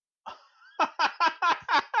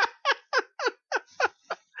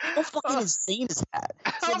 How fucking insane is that?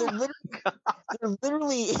 So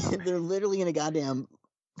they're literally in a goddamn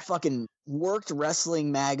fucking worked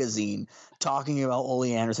wrestling magazine talking about Ole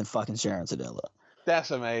Anderson fucking Sharon Sadello.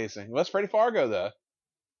 That's amazing. What's Freddie Fargo though?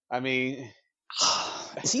 I mean,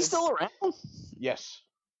 is he still around? Yes.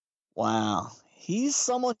 Wow, he's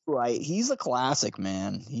someone he's a classic,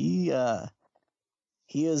 man. He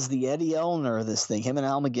is the Eddie Elner of this thing. Him and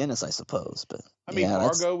Al McGuinness, I suppose. But I mean,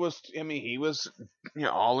 Fargo was. I mean, he was,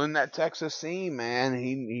 all in that Texas scene, man.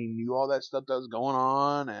 He knew all that stuff that was going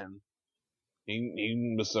on, and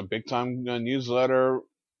he was a big time newsletter.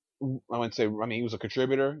 I wouldn't say. I mean, he was a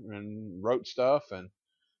contributor and wrote stuff and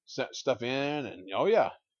sent stuff in, and oh yeah,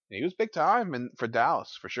 he was big time and for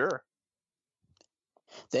Dallas for sure.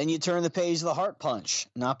 Then you turn the page to the Heart Punch,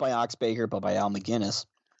 not by Ox Baker, but by Al McGuinness,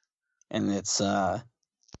 and it's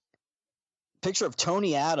picture of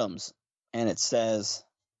Tony Adams, and it says,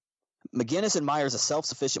 McGuinness admires a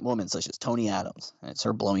self-sufficient woman such as Tony Adams, and it's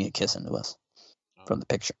her blowing a kiss into us from the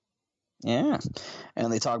picture. Yeah,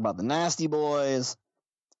 and they talk about the Nasty Boys.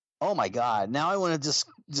 Oh my God! Now I want to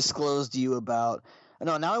discourse to you about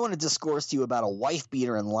a wife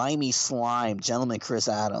beater and limey slime, gentleman Chris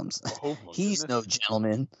Adams. Oh, he's no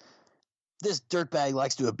gentleman. This dirtbag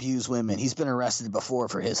likes to abuse women. He's been arrested before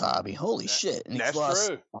for his hobby. Holy shit! And that's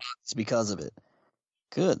true. It's because of it.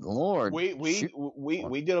 Good Lord. We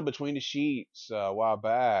did a Between the Sheets a while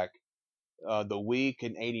back, the week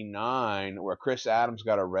in '89 where Chris Adams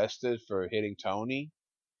got arrested for hitting Tony,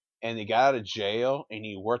 and he got out of jail and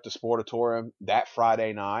he worked the Sportatorium that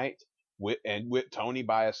Friday night with Tony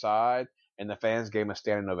by his side, and the fans gave him a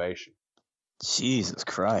standing ovation. Jesus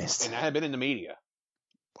Christ! And that had been in the media.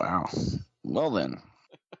 Wow. Well then.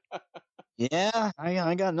 Yeah,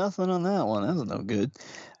 I got nothing on that one. That was no good.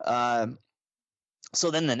 So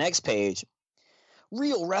then the next page,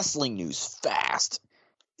 real wrestling news fast.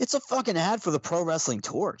 It's a fucking ad for the Pro Wrestling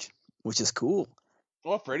Torch, which is cool.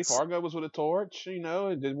 Well, Freddie Fargo was with a Torch,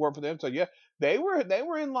 and did work for them. So yeah, they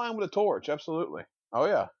were in line with a Torch, absolutely. Oh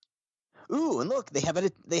yeah. Ooh, and look, they have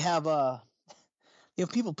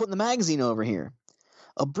people putting the magazine over here.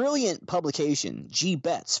 A brilliant publication, G.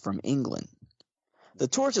 Betts from England. The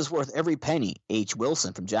torch is worth every penny, H.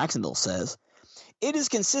 Wilson from Jacksonville says. It is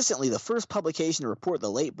consistently the first publication to report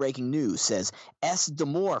the late-breaking news, says S.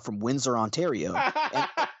 Demore from Windsor, Ontario. And,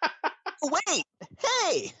 oh, wait!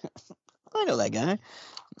 Hey! I know that guy.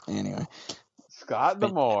 Anyway. Scott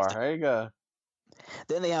Demore. There you go.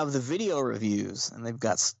 Then they have the video reviews, and they've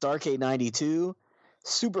got Starrcade 92,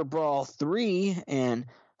 Super Brawl 3, and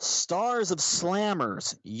Stars of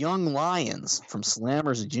Slammers, Young Lions from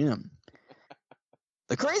Slammers Gym.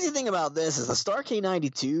 The crazy thing about this is the Starrcade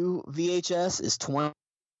 92 VHS is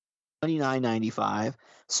 $29.95.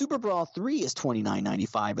 Super Brawl 3 is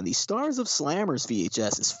 $29.95, and the Stars of Slammers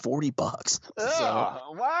VHS is $40.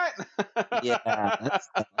 Oh, what? Yeah,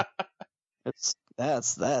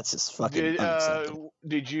 that's just fucking unacceptable.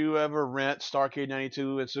 Did you ever rent Starrcade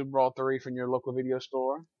 92 and Super Brawl 3 from your local video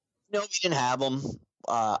store? No, we didn't have them.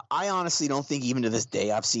 I honestly don't think even to this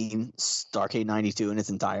day I've seen Starrcade 92 in its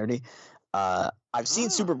entirety. I've seen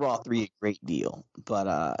Super Brawl 3 a great deal,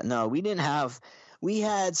 but no, we didn't have. We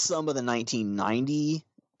had some of the 1990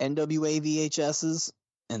 NWA VHSs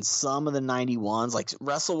and some of the 91s, like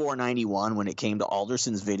Wrestle War 91 when it came to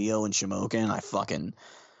Alderson's video in Shamokin.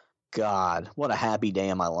 God, what a happy day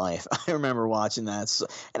in my life. I remember watching that,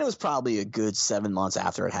 and it was probably a good 7 months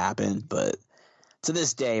after it happened, but to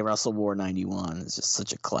this day, Wrestle War 91 is just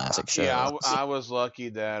such a classic show. Yeah, I was lucky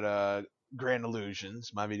that Grand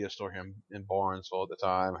Illusions, my video store here in Barnesville at the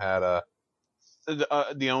time, had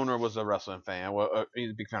the owner was a wrestling fan. Well,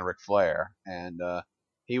 he's a big fan of Ric Flair, and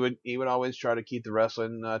he would always try to keep the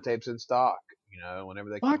wrestling tapes in stock, whenever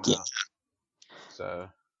they came out. So,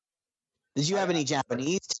 did you have any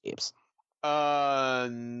Japanese tapes?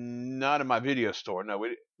 Not in my video store. No,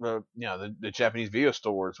 the Japanese video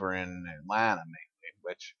stores were in Atlanta mainly,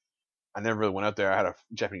 which I never really went up there. I had a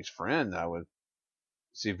Japanese friend that I would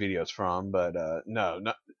see videos from, but no,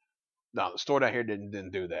 the store down here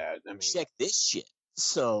didn't do that. I mean, check this shit.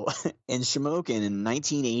 So in Shamokin in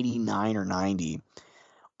 1989 or 90,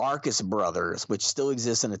 Arcus Brothers, which still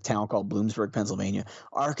exists in a town called Bloomsburg, Pennsylvania.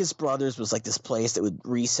 Arcus Brothers was like this place that would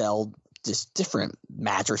resell just different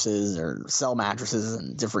mattresses or sell mattresses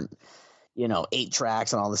and different, 8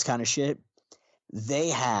 tracks and all this kind of shit. They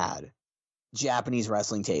had Japanese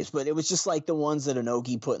wrestling tapes, but it was just like the ones that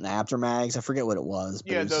Inoki put in the Aftermags. I forget what it was.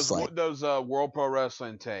 But yeah, it was those World Pro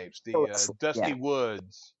Wrestling tapes, the Dusty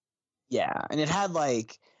Woods. Yeah, and it had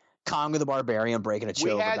like Conga the Barbarian breaking a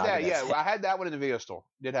choke. We had that, yeah. I had that one in the video store.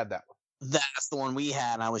 Did have that one. That's the one we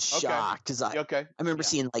had, and I was shocked because I remember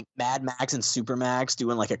seeing like Mad Max and Super Max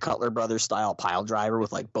doing like a Cutler Brothers style pile driver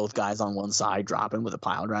with like both guys on one side dropping with a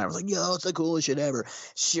pile driver. I was like, yo, it's the coolest shit ever.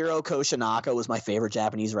 Shiro Koshinaka was my favorite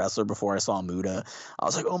Japanese wrestler before I saw Muda. I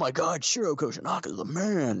was like, oh my god, Shiro Koshinaka is the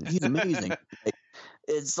man. He's amazing.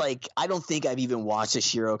 It's like I don't think I've even watched a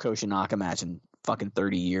Shiro Koshinaka match in fucking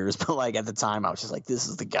 30 years, but like at the time I was just like, this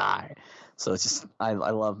is the guy. So it's just I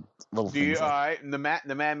love little things. All right, the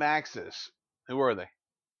Mad Maxes. Who were they?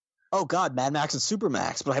 Oh God, Mad Max and Super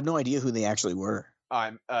Max, but I have no idea who they actually were.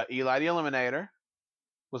 Eli the Eliminator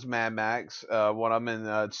was Mad Max. One of them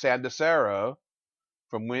in Sam DeCero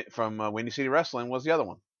from Windy City Wrestling was the other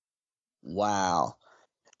one. Wow,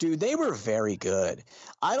 dude, they were very good.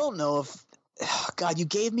 I don't know if God, you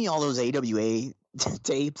gave me all those AWA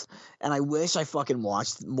tapes, and I wish I fucking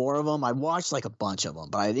watched more of them. I watched like a bunch of them,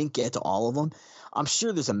 but I didn't get to all of them. I'm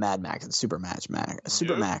sure there's a Mad Max and Super Max.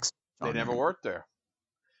 They never worked there.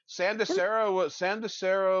 Sam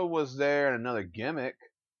DeCero was there in another gimmick.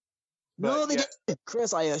 No, they didn't.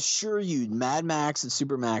 Chris, I assure you, Mad Max and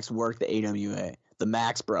Super Max worked the AWA. The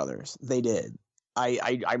Max Brothers, they did.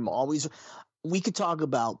 I'm always. We could talk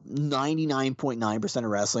about 99.9% of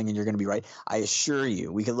wrestling, and you're going to be right. I assure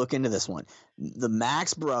you, we could look into this one. The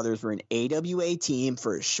Max Brothers were an AWA team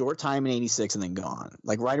for a short time in '86 and then gone.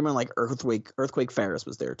 Like right around like Earthquake Ferris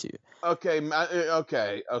was there too. Okay.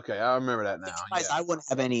 I remember that now. I wouldn't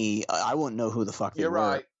have any. I wouldn't know who the fuck they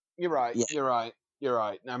were. You're right. You're right.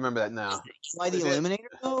 I remember that now. Eli the Eliminator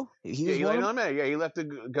though? Eli the Eliminator. Yeah, he left to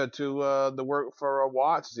go to the work for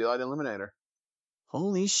Watts. Eli the Eliminator.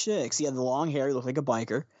 Holy shit! 'Cause he had the long hair. He looked like a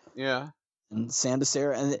biker. Yeah. And Sam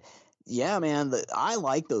DeCero. And yeah, man, I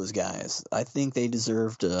like those guys. I think they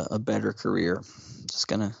deserved a better career. Just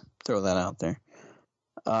gonna throw that out there.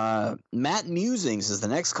 Matt Musings is the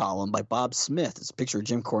next column by Bob Smith. It's a picture of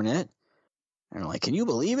Jim Cornette. And I'm like, can you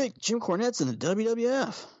believe it? Jim Cornette's in the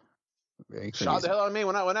WWF. Very crazy. Shocked the hell out of me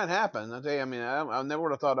when that happened. I tell you, I mean, I never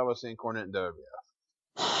would have thought I was seeing Cornette in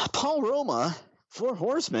WWF. Paul Roma. 4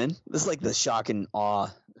 Horsemen. This is like the shock and awe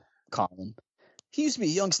column. He used to be a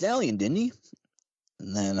young stallion, didn't he?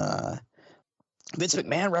 And then Vince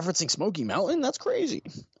McMahon referencing Smoky Mountain? That's crazy.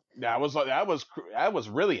 That was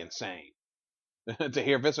really insane to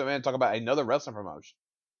hear Vince McMahon talk about another wrestling promotion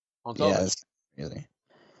on television. Yeah, that's crazy.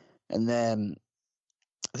 And then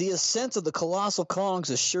the ascent of the Colossal Kongs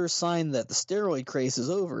is sure sign that the steroid craze is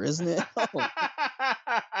over, isn't it?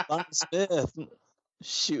 Bob Smith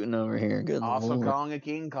shooting over here. Good Also Lord. Kong and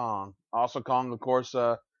King Kong. Also Kong, of course,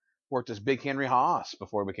 worked as Big Henry Haas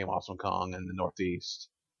before he became Awesome Kong in the Northeast.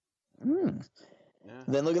 Mm. Yeah.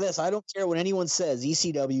 Then look at this. I don't care what anyone says.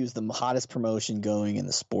 ECW is the hottest promotion going in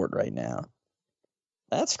the sport right now.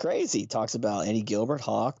 That's crazy. Talks about Eddie Gilbert,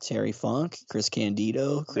 Hawk, Terry Funk, Chris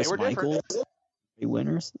Candido, Chris Michaels.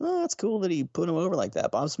 Winners. Oh, that's cool that he put him over like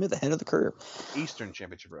that. Bob Smith ahead of the curve. Eastern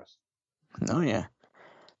Championship Wrestling. Oh yeah.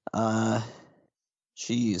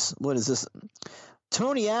 Jeez, what is this?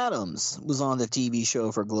 Tony Adams was on the TV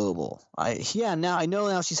show for Global. Now I know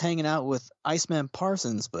now she's hanging out with Iceman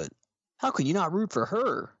Parsons, but how can you not root for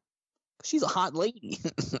her? She's a hot lady.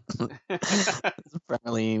 That's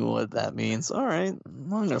apparently what that means. All right, I'm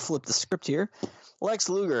gonna flip the script here. Lex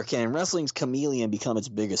Luger, can wrestling's chameleon become its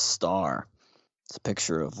biggest star? It's a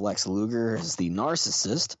picture of Lex Luger as the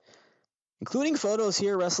narcissist, including photos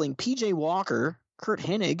here wrestling PJ Walker, Kurt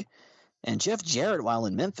Hennig, and Jeff Jarrett while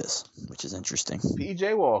in Memphis, which is interesting.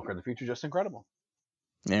 PJ Walker, the future just incredible.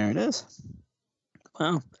 There it is.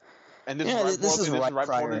 Wow. And this is right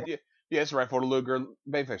before the Luger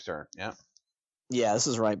Bayface turn. Yeah. Yeah, this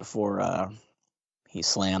is right before he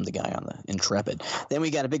slammed the guy on the Intrepid. Then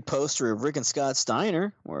we got a big poster of Rick and Scott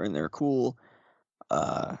Steiner wearing their cool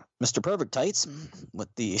Mr. Perfect tights with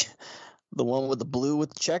the one with the blue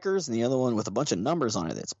with the checkers and the other one with a bunch of numbers on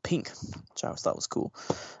it that's pink, which I always thought was cool.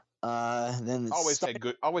 Then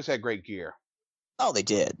always had great gear. Oh, they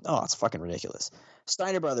did. Oh, it's fucking ridiculous.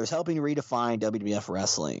 Steiner Brothers helping redefine WWF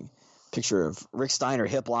wrestling. Picture of Rick Steiner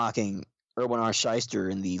hip locking Erwin R. Shyster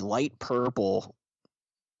in the light purple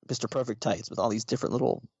Mr. Perfect tights with all these different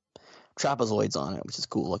little trapezoids on it, which is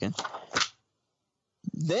cool looking.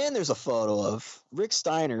 Then there's a photo of Rick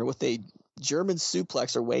Steiner with a German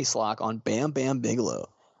suplex or waist lock on Bam Bam Bigelow,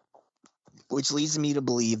 which leads me to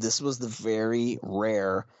believe this was the very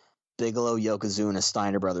rare Bigelow Yokozuna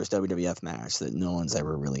Steiner Brothers WWF match that no one's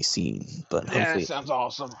ever really seen. But yeah, it sounds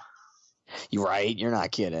awesome. You're right. You're not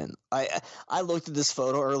kidding. I looked at this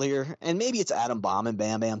photo earlier, and maybe it's Adam Bomb and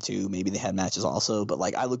Bam Bam too. Maybe they had matches also, but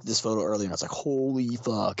like I looked at this photo earlier and I was like, holy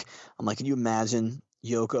fuck. I'm like, can you imagine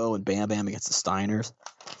Yoko and Bam Bam against the Steiners?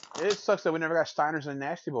 It sucks that we never got Steiners and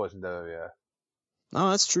Nasty Boys in WWF. Oh,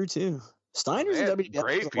 that's true too. Steiners and WWF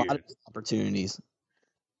great a lot of opportunities.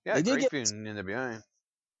 Yeah, they did great feud in the beginning.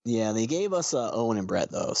 Yeah, they gave us Owen and Brett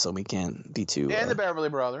though, so we can't be too. And the Beverly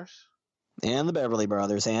Brothers. And the Beverly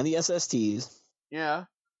Brothers and the SSTs. Yeah,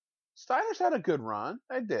 Steiners had a good run.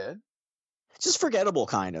 They did. Just forgettable,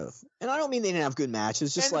 kind of. And I don't mean they didn't have good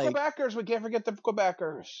matches. Just and like the Quebecers, we can't forget the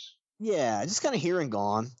Quebecers. Yeah, just kind of here and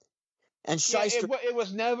gone. And Shyster, it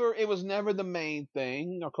was never the main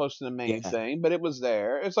thing or close to the main thing, but it was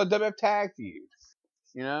there. It's a WWF tag feud,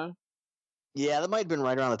 you know. Yeah, that might have been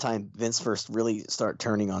right around the time Vince first really started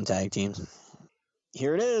turning on tag teams.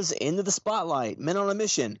 Here it is, into the spotlight. Men on a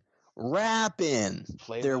mission, rapping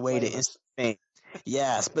their way to instant fame.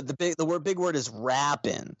 Yes, but the big word is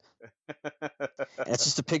rapping. It's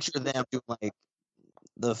just a picture of them doing like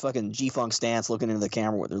the fucking G-Funk stance, looking into the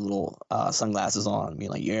camera with their little sunglasses on,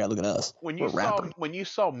 being like, "Yeah, look at us." When you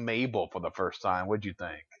saw Mabel for the first time, what'd you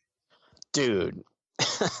think, dude?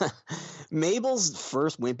 Mabel's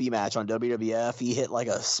first Wimpy match on WWF, he hit like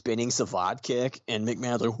a spinning savate kick, and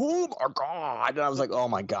McMahon's like, "Oh my god!" And I was like, "Oh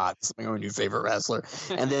my god, this is my new favorite wrestler."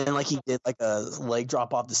 And then like he did like a leg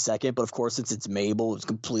drop off the second, but of course since it's Mabel, it was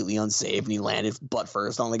completely unsafe, and he landed butt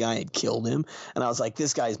first on the guy and killed him. And I was like,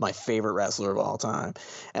 "This guy is my favorite wrestler of all time."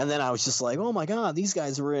 And then I was just like, "Oh my god, these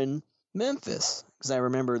guys were in Memphis," because I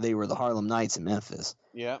remember they were the Harlem Knights in Memphis.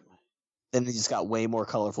 Yep. Then they just got way more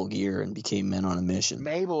colorful gear and became Men on a Mission.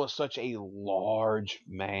 Mabel is such a large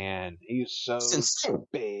man. He's so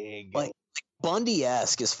big. Like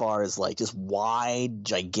Bundy-esque as far as like just wide,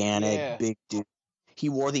 gigantic, big dude. He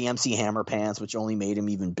wore the MC Hammer pants, which only made him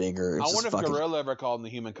even bigger. I wonder if Gorilla ever called him the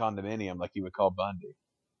Human Condominium like he would call Bundy.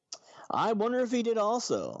 I wonder if he did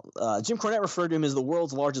also. Jim Cornette referred to him as the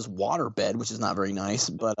world's largest waterbed, which is not very nice,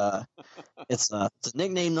 but it's a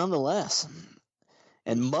nickname nonetheless.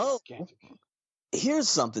 And Mo, here's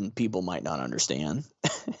something people might not understand.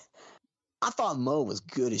 I thought Mo was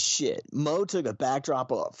good as shit. Mo took a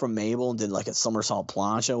backdrop from Mabel and did like a somersault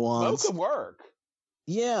plancha once. Mo could work.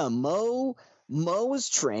 Yeah, Mo was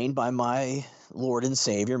trained by my Lord and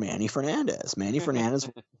Savior, Manny Fernandez. Manny Fernandez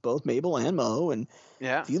both Mabel and Mo, and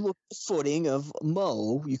Yeah. if you look at the footing of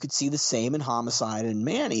Mo, you could see the same in Homicide and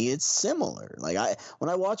Manny. It's similar. Like when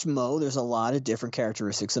I watch Mo, there's a lot of different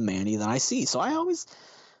characteristics of Manny that I see. So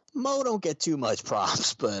Mo don't get too much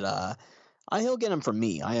props, but he'll get him from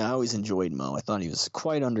me. I always enjoyed Mo. I thought he was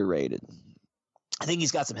quite underrated. I think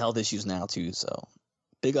he's got some health issues now too, so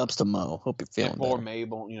big ups to Mo. Hope you're feeling poor better.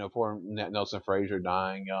 Mabel, poor Nelson Frazier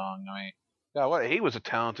dying young. I mean, God, he was a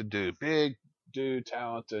talented dude, big dude,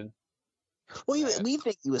 talented. Well, we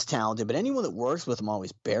think he was talented, but anyone that works with him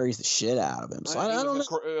always buries the shit out of him. So I don't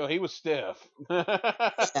know. He was stiff.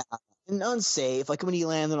 Yeah, and unsafe. Like when he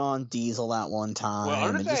landed on Diesel that one time. Well,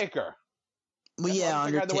 Undertaker.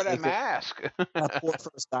 Undertaker had to wear that mask. That poor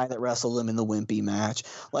first guy that wrestled him in the Wimpy match.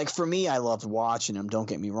 Like for me, I loved watching him. Don't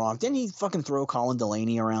get me wrong. Didn't he fucking throw Colin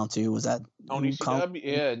Delaney around too? Was that on ECW?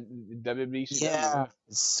 Yeah, WBCW. Yeah,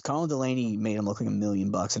 Colin Delaney made him look like $1.5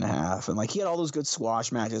 million, and like he had all those good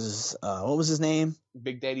squash matches. What was his name?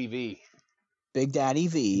 Big Daddy V. Big Daddy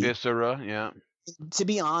V. Viscera, yeah. To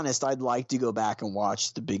be honest, I'd like to go back and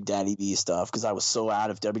watch the Big Daddy V stuff because I was so out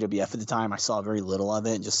of WWF at the time. I saw very little of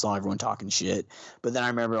it and just saw everyone talking shit. But then I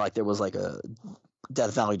remember like there was like a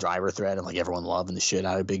Death Valley Driver thread and like everyone loving the shit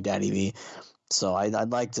out of Big Daddy V. So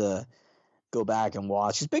I'd like to go back and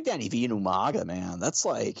watch. Because Big Daddy V and Umaga, man, that's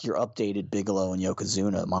like your updated Bigelow and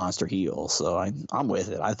Yokozuna monster heel. So I'm with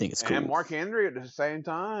it. I think it's cool. And Mark Henry at the same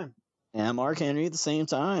time. And Mark Henry at the same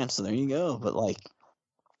time. So there you go. But like,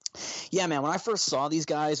 yeah, man, when I first saw these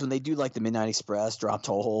guys, when they do like the Midnight Express, drop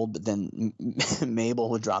toe hold, but then Mabel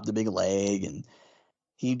would drop the big leg and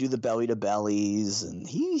he'd do the belly to bellies. And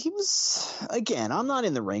he was, again, I'm not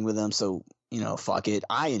in the ring with him, so, fuck it.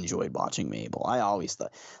 I enjoyed watching Mabel. I always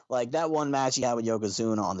thought, like that one match he had with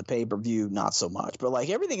Yokozuna on the pay-per-view, not so much. But like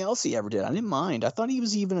everything else he ever did, I didn't mind. I thought he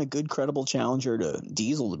was even a good, credible challenger to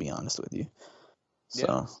Diesel, to be honest with you. So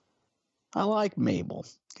yeah. I like Mabel.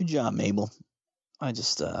 Good job, Mabel. I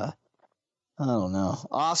just, I don't know.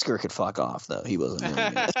 Oscar could fuck off, though. He wasn't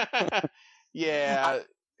really good. Yeah.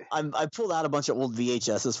 I pulled out a bunch of old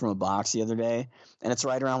VHSs from a box the other day, and it's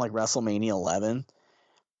right around, like, WrestleMania 11.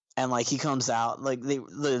 And, like, he comes out, like, what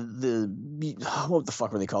the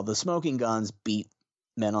fuck were they called? The Smoking Guns beat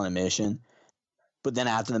Men on a Mission. But then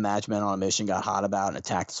after the match, Men on a Mission got hot about and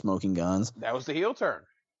attacked the Smoking Guns. That was the heel turn.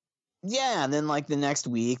 Yeah, and then like the next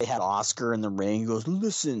week they had Oscar in the ring. He goes,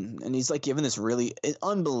 listen, and he's like giving this really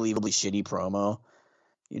unbelievably shitty promo.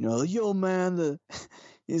 Yo man,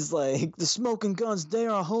 he's like the Smoking Guns, they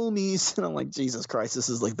are homies, and I'm like, Jesus Christ, this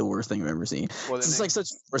is like the worst thing I've ever seen. Well, it's like such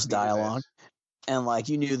worse dialogue, and like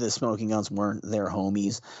you knew the Smoking Guns weren't their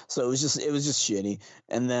homies, so it was just shitty.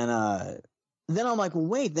 And then I'm like, well,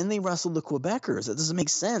 wait, then they wrestled the Quebecers. That doesn't make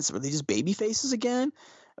sense. Were they just baby faces again?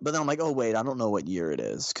 But then I'm like, oh, wait, I don't know what year it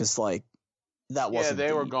is. Because, like, that wasn't. Yeah,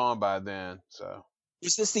 they were gone by then, so.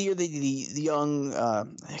 Is this the year the young, I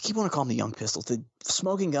keep wanting to call them the Young Pistols. The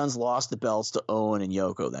Smoking Guns lost the belts to Owen and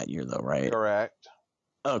Yoko that year, though, right? Correct.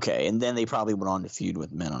 Okay, and then they probably went on to feud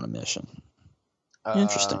with Men on a Mission.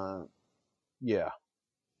 Interesting. Yeah.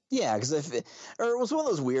 Yeah, because it was one of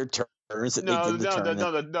those weird turns that they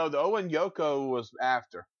did the Owen Yoko was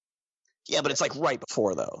after. Yeah, but it's like right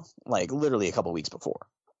before, though. Like, literally a couple weeks before.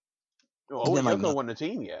 Well, Owen Yoko wasn't a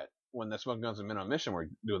team yet when the Smoking Guns and Men on a Mission were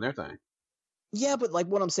doing their thing. Yeah, but like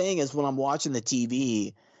what I'm saying is when I'm watching the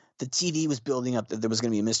TV was building up that there was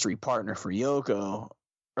going to be a mystery partner for Yoko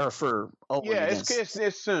or for Owen. Yeah, it's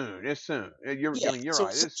soon. It's soon. You're right.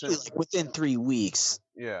 It's soon. Like within 3 weeks,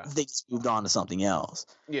 they just moved on to something else.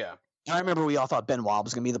 Yeah. And I remember we all thought Benoit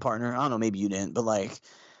was going to be the partner. I don't know, maybe you didn't, but like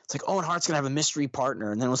it's like Owen Hart's going to have a mystery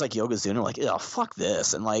partner. And then it was like Yokozuna, like, oh, fuck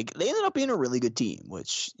this. And like they ended up being a really good team,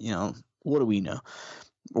 which, what do we know?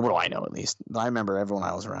 Or what do I know, at least? I remember everyone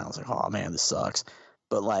I was around was like, oh, man, this sucks.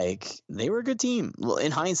 But, like, they were a good team. Well,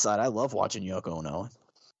 in hindsight, I love watching Yoko and Owen.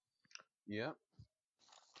 Yeah.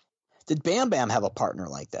 Did Bam Bam have a partner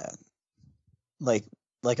like that? Like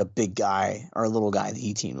a big guy or a little guy that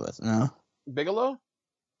he teamed with? No? Bigelow?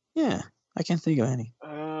 Yeah. I can't think of any.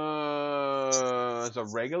 As a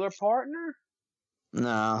regular partner?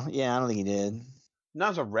 No. Yeah, I don't think he did.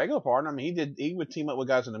 Not as a regular partner. I mean, he would team up with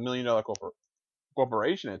guys in $1 million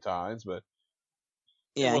corporation at times, but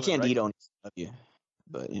yeah, and Candido and you.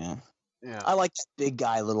 But yeah, I like that big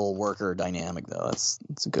guy, little worker dynamic though. That's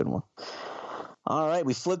a good one. All right,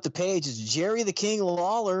 we flipped the page. It's Jerry the King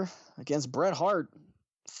Lawler against Bret Hart,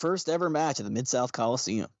 first ever match at the Mid-South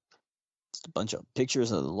Coliseum. Just a bunch of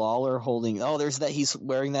pictures of Lawler holding. Oh, there's that. He's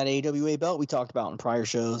wearing that AWA belt we talked about in prior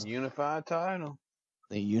shows. Unified title.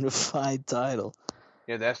 The unified title.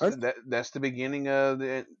 Yeah, that's the beginning of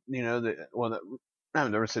the.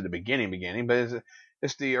 I've never said the beginning, but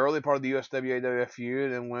It's the early part of the USWA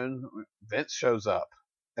feud, and when Vince shows up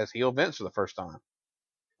as heel Vince for the first time,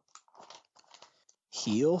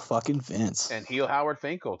 Heel fucking Vince. and heel Howard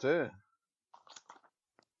Finkel too.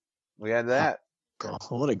 We had that. God,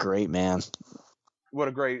 what a great man. What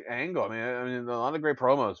a great angle. I mean, a lot of great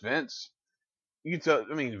promos. Vince,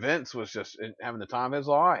 Vince was just having the time of his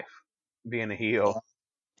life being a heel. Yeah.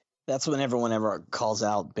 That's when everyone ever calls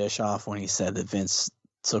out Bischoff when he said that Vince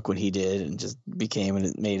took what he did and just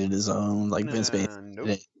made it his own. Like Vince did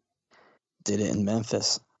it in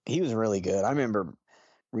Memphis. He was really good. I remember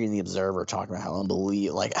reading the Observer talking about how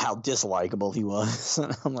how dislikable he was.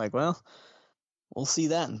 And I'm like, well, we'll see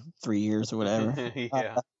that in 3 years or whatever.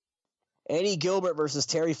 Yeah. Eddie Gilbert versus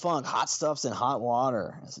Terry Funk, Hot Stuffs in Hot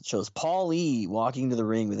Water. As it shows Paul Lee walking to the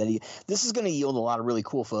ring with Eddie. This is going to yield a lot of really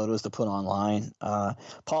cool photos to put online.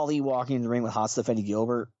 Paul Lee walking in the ring with Hot Stuff Eddie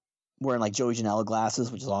Gilbert, wearing like Joey Janela glasses,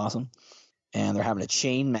 which is awesome. And they're having a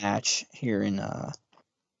chain match here in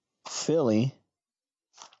Philly.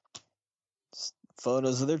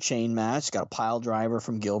 Photos of their chain match. Got a pile driver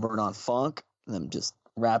from Gilbert on Funk. Them just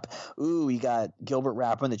wrap. Ooh, you got Gilbert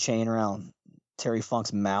wrapping the chain around Terry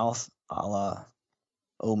Funk's mouth, a la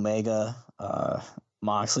Omega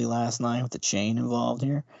Moxley last night with the chain involved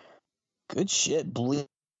here. Good shit. Bleeding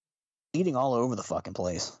all over the fucking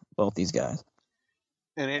place. Both these guys.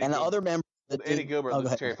 And the other members. Eddie Gilbert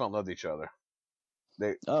and Terry Funk loved each other.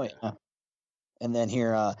 Yeah. And then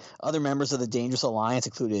here, other members of the Dangerous Alliance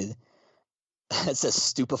included, it says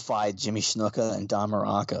stupefied Jimmy Snuka and Don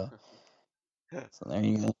Muraco. So there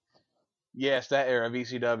you go. Yes, that era of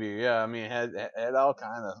ECW. Yeah, I mean, it had all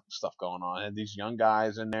kind of stuff going on. It had these young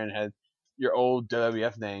guys in there and had your old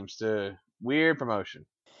WWF names too. Weird promotion.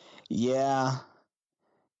 Yeah.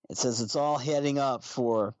 It says it's all heading up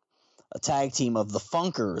for a tag team of the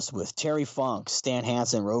Funkers with Terry Funk, Stan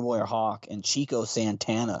Hansen, Road Warrior Hawk, and Chico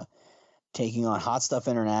Santana taking on Hot Stuff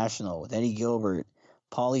International with Eddie Gilbert,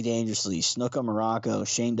 Paulie Dangerously, Snuka Muraco,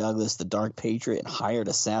 Shane Douglas, the Dark Patriot, and hired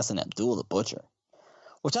assassin Abdul the Butcher.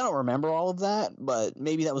 Which I don't remember all of that, but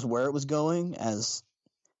maybe that was where it was going, as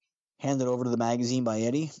handed over to the magazine by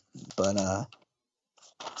Eddie. But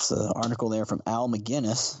it's an article there from Al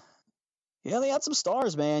McGuinness. Yeah, they had some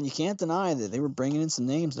stars, man. You can't deny that they were bringing in some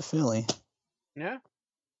names to Philly. Yeah.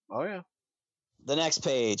 Oh, yeah. The next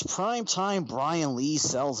page, Primetime Brian Lee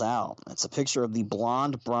sells out. It's a picture of the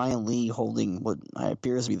blonde Brian Lee holding what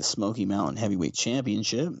appears to be the Smoky Mountain Heavyweight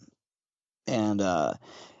Championship. And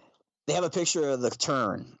they have a picture of the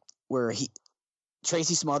turn where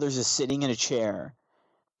Tracy Smothers is sitting in a chair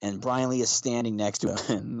and Brian Lee is standing next to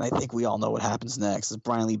him. And I think we all know what happens next. As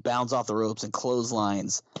Brian Lee bounds off the ropes and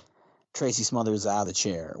clotheslines Tracy Smothers out of the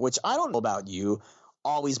chair, which I don't know about you.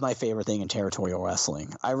 Always my favorite thing in territorial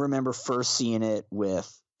wrestling. I remember first seeing it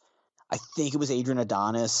with, I think it was Adrian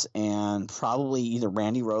Adonis and probably either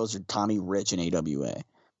Randy Rose or Tommy Rich in AWA.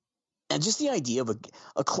 And just the idea of a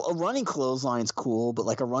running clothesline is cool, but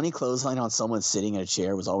like a running clothesline on someone sitting in a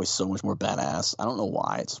chair was always so much more badass. I don't know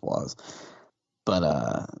why it just was.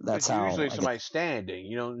 But that's how. Usually somebody standing.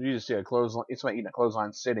 You don't usually see a clothesline. It's somebody eating a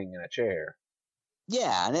clothesline sitting in a chair.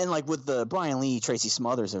 Yeah, and then like with the Brian Lee, Tracy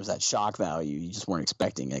Smothers, there was that shock value. You just weren't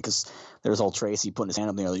expecting it because there was old Tracy putting his hand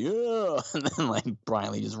up there like, yeah, and then like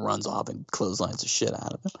Brian Lee just runs off and clotheslines the shit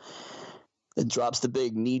out of him. Then drops the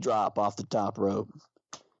big knee drop off the top rope.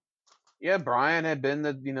 Yeah, Brian had been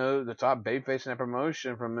the top babyface in that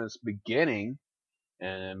promotion from its beginning,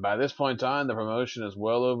 and by this point in time, the promotion is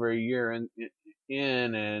well over a year in,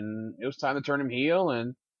 and it was time to turn him heel.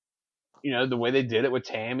 And the way they did it with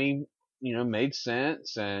Tammy, made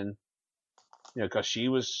sense, and because she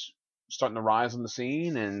was starting to rise on the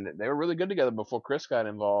scene, and they were really good together before Chris got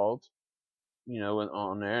involved,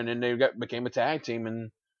 on there, and then they became a tag team,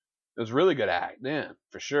 and it was a really good act then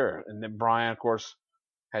for sure. And then Brian, of course,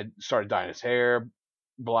 had started dyeing his hair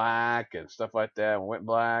black and stuff like that, and went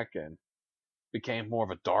black and became more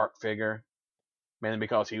of a dark figure, mainly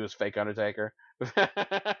because he was fake Undertaker.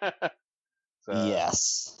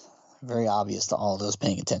 Yes. Very obvious to all those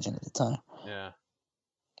paying attention at the time. Yeah.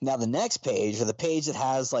 Now the next page, or the page that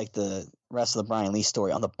has like the rest of the Brian Lee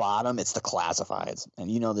story, on the bottom, it's the classifieds. And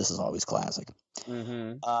this is always classic.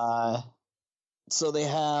 Mm-hmm. So they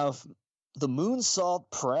have the Moonsault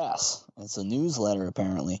Press. It's a newsletter,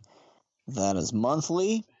 apparently. That is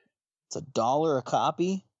monthly. It's $1 a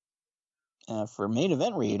copy. And for main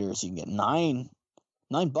event readers, you can get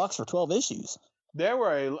 $9 for 12 issues.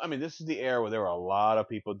 This is the era where there were a lot of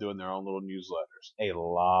people doing their own little newsletters. A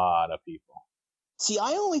lot of people. See,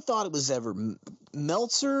 I only thought it was ever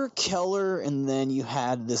Meltzer, Keller, and then you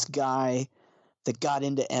had this guy that got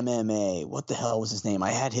into MMA. What the hell was his name?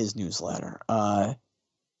 I had his newsletter.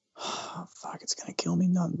 Fuck, it's gonna kill me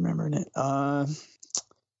not remembering it. God,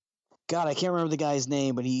 I can't remember the guy's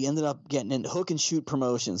name, but he ended up getting in Hook and Shoot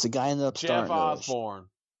Promotions. The guy ended up Jeff starting Osborne.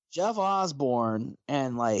 Jeff Osborne,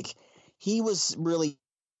 and like he was really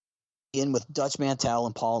in with Dutch Mantel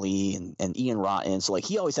and Paul E and Ian Rotten. So like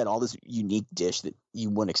he always had all this unique dish that you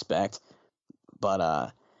wouldn't expect,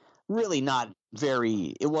 but really not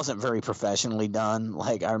very. It wasn't very professionally done.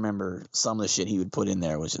 Like I remember some of the shit he would put in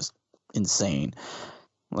there was just insane.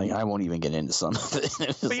 Like I won't even get into some of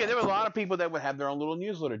it. But yeah, there were a lot of people that would have their own little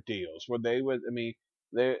newsletter deals where they would. I mean,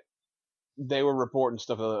 they were reporting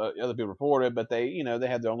stuff that other people reported, but they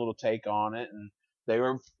had their own little take on it, and they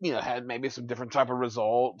were had maybe some different type of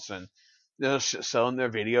results, and selling their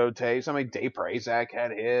videotapes. I mean, Dave Prazak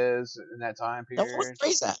had his in that time period. That was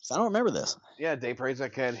Prazak. I don't remember this. Yeah, Dave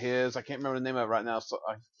Prazak had his. I can't remember the name of it right now, so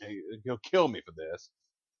he'll kill me for this.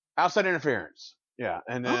 Outside Interference. Yeah,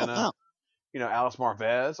 and then Alice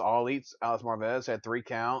Marvez, All Elite's Alice Marvez had 3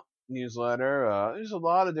 Count newsletter. There's a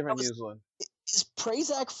lot of different newsletters. Is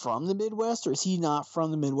Prazak from the Midwest, or is he not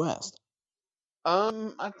from the Midwest?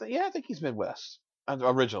 I think he's Midwest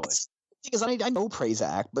originally. Because I know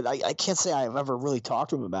Prazak, but I can't say I've ever really talked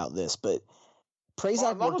to him about this. But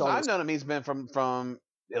Prazak, as long as I've known him, he's been from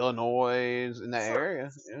Illinois in that area.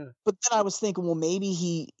 Yeah. But then I was thinking, well,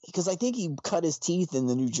 maybe because I think he cut his teeth in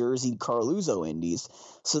the New Jersey Carluzzo Indies,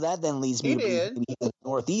 so that then leads me to believe he's a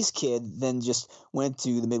Northeast kid, then just went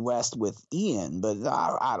to the Midwest with Ian. But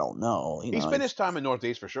I don't know. He spent his time in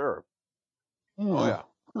Northeast for sure. Yeah. Oh yeah.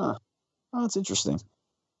 Huh. Oh, that's interesting.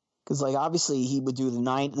 Because like obviously he would do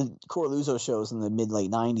the Carluzzo shows in the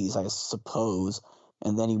mid-late 90s, I suppose.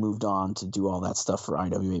 And then he moved on to do all that stuff for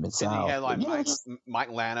IWA Mid-South. And he had like Mike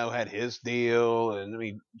Lano had his deal, and I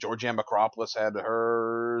mean Georgianne Macropolis had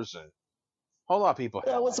hers, and a whole lot of people had.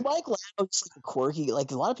 Yeah, was Mike Lano just like quirky? Like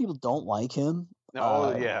a lot of people don't like him.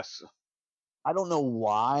 Oh yes. I don't know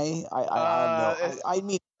why. I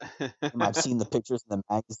mean, I've seen the pictures in the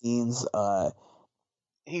magazines.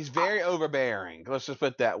 He's very overbearing. Let's just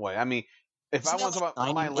put it that way. I mean, if I want to talk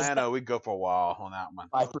about Mike Lano, we'd go for a while on that one.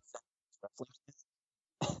 5%.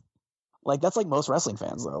 Like that's like most wrestling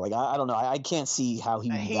fans though. Like I don't know. I can't see how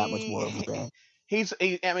he would be that much more overbearing. He's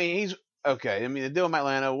okay. I mean, the deal with Mike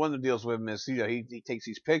Lano, one of the deals with him is he takes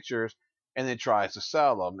these pictures and then tries to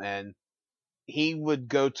sell them, and he would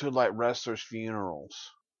go to like wrestlers' funerals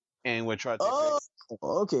and would try to.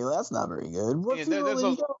 Okay, well, that's not very good. What he's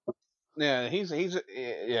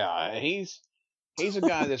a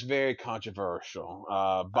guy that's very controversial.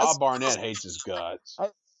 Bob Barnett hates his guts.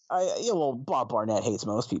 Well, Bob Barnett hates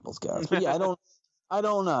most people's guts. But yeah, I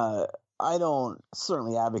don't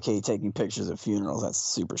certainly advocate taking pictures at funerals. That's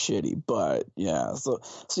super shitty. But yeah, so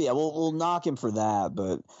yeah, we'll knock him for that.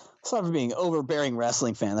 But aside from being an overbearing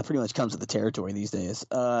wrestling fan, that pretty much comes with the territory these days.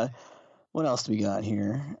 What else do we got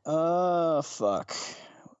here? Fuck.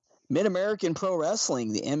 Mid-American Pro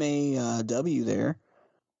Wrestling, the MAW there.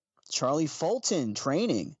 Charlie Fulton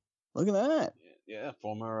training. Look at that. Yeah,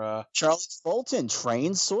 former Charlie Fulton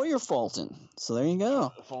trained Sawyer Fulton. So there you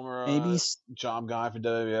go. Former maybe job guy for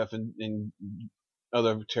WWF in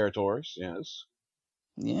other territories. Yes.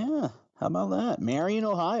 Yeah. How about that? Marion,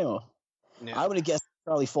 Ohio. Yeah. I would have guessed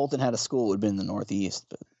Charlie Fulton had a school would have been in the Northeast,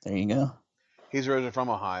 but there you go. He's originally from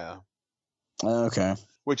Ohio. Okay.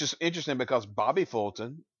 Which is interesting because Bobby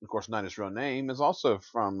Fulton, of course, not his real name, is also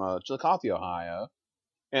from Chillicothe, Ohio.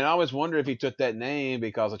 And I always wondered if he took that name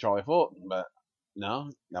because of Charlie Fulton, but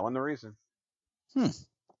no, that wasn't the reason.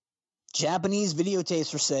 Japanese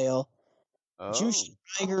videotapes for sale. Oh. Juice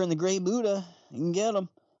Tiger and the Great Buddha. You can get them.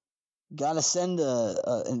 Got to send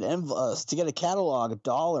an envelope to get a catalog,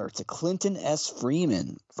 $1 to Clinton S.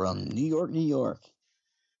 Freeman from New York, New York.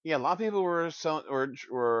 Yeah, a lot of people were selling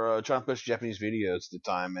were trying to push Japanese videos at the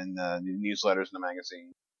time in the newsletters and the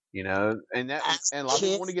magazine. And a lot of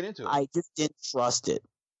people want to get into it. I just didn't trust it.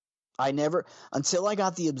 I never, until I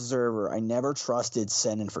got the Observer, I never trusted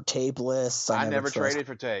sending for tape lists. I never traded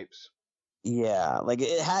for tapes. Yeah, like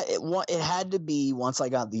it had to be once I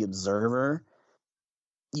got the Observer,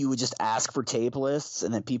 you would just ask for tape lists,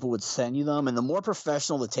 and then people would send you them. And the more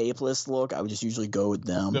professional the tape lists look, I would just usually go with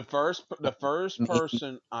them. The first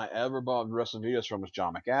person I ever bought wrestling videos from was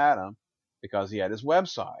John McAdam because he had his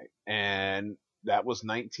website, and that was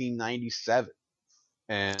 1997.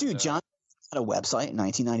 And dude, John had a website in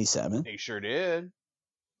 1997. He sure did.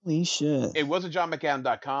 Holy shit! It wasn't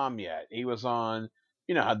JohnMcAdam.com yet. He was on.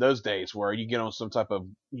 How those days where you get on some type of,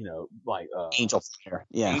 like Angel Fire,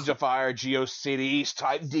 Angel Fire, GeoCities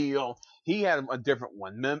type deal. He had a different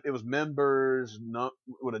one. It was members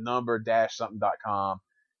with a number -something.com,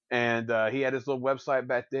 And he had his little website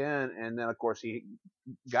back then, and then of course he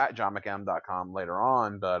got JohnMcAdam.com later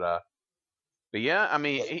on. But yeah, I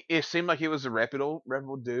mean, it seemed like he was a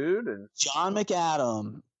reputable dude. And John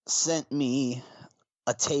McAdam sent me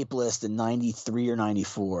a tape list in 93 or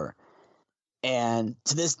 94. And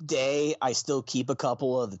to this day, I still keep a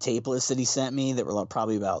couple of the tape lists that he sent me that were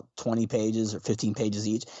probably about 20 pages or 15 pages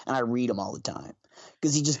each. And I read them all the time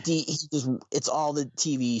because he just it's all the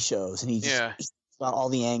TV shows, and he's got all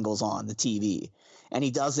the angles on the TV, and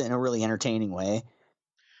he does it in a really entertaining way.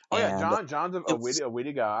 Oh yeah, John's a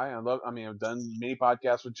witty guy. I've done many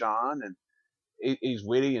podcasts with John, and he's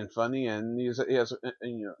witty and funny, and he has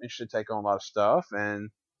interesting take on a lot of stuff.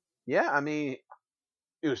 And yeah, I mean,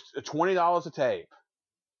 it was $20 a tape.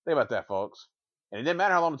 Think about that, folks. And it didn't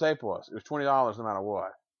matter how long the tape was. It was $20 no matter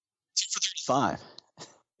what. For 35.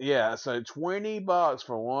 Yeah, so $20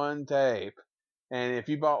 for one tape. And if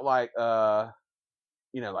you bought like 10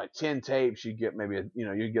 tapes, you get maybe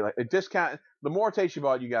you get like a discount. The more tapes you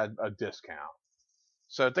bought, you got a discount.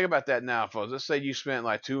 So think about that now, folks. Let's say you spent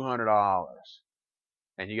like $200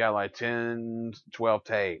 and you got like 10, 12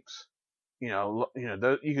 tapes. You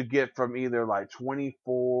could get from either like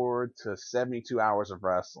 24 to 72 hours of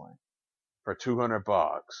wrestling for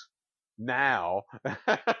 $200. Now,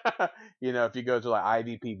 if you go to like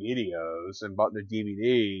IVP Videos and bought the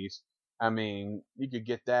DVDs, I mean, you could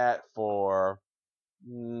get that for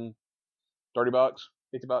 $30, $50.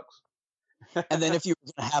 And then if you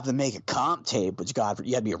were gonna have to make a comp tape, which you had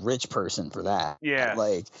to be a rich person for that. Yeah.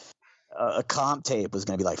 Like a comp tape was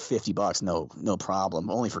going to be like $50, no problem,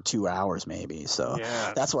 only for 2 hours maybe. So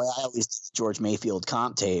that's why I always did George Mayfield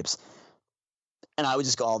comp tapes, and I would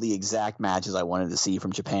just go all the exact matches I wanted to see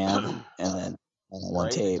from Japan, and then on one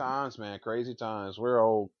tape. Crazy times, man, crazy times. We're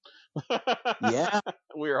old. Yeah,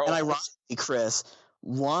 we're old. And ironically, Chris,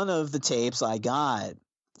 one of the tapes I got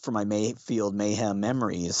for my Mayfield Mayhem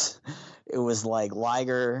memories, it was like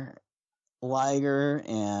Liger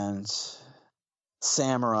and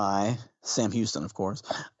Samurai, Sam Houston, of course,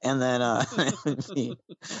 and then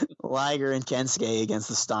Liger and Kensuke against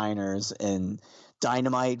the Steiners, and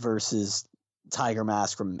Dynamite versus Tiger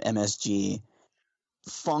Mask from MSG,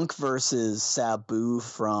 Funk versus Sabu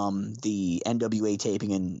from the NWA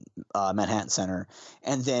taping in Manhattan Center,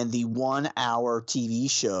 and then the 1 hour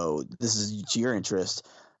TV show, this is to your interest,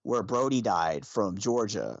 where Brody died from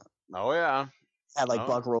Georgia. Oh yeah. Had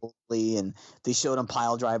Buck Roley, and they showed him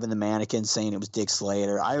pile driving the mannequin, saying it was Dick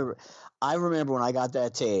Slater. I remember when I got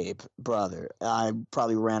that tape, brother, I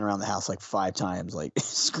probably ran around the house like 5 times, like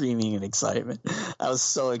screaming in excitement. I was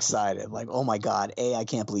so excited. Like, oh my God, I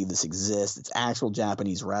can't believe this exists. It's actual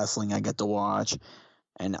Japanese wrestling I get to watch.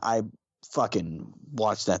 And I fucking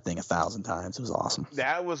watched that thing 1,000 times. It was awesome.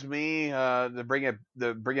 That was me, to bring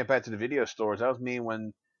it back to the video stores. That was me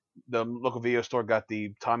when the local video store got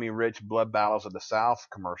the Tommy Rich Blood Battles of the South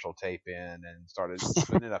commercial tape in and started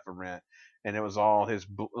putting it up for rent. And it was all his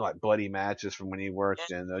bloody matches from when he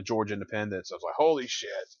worked in Georgia Independence. I was like, holy shit.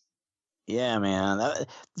 Yeah, man.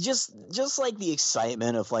 Just like the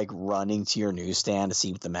excitement of like running to your newsstand to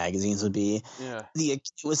see what the magazines would be. Yeah. It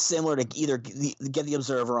was similar to either get the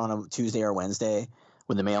Observer on a Tuesday or Wednesday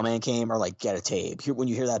when the mailman came, or like get a tape. When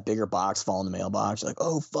you hear that bigger box fall in the mailbox, you're like,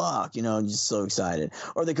 oh fuck, and you're just so excited.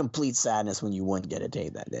 Or the complete sadness when you wouldn't get a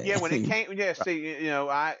tape that day. Yeah, when it came, see,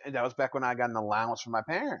 that was back when I got an allowance from my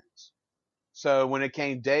parents. So when it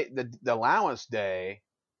came the allowance day,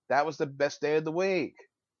 that was the best day of the week.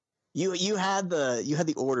 You had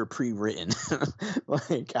the order pre-written.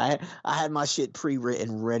 Like I had my shit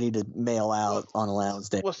pre-written, ready to mail out on allowance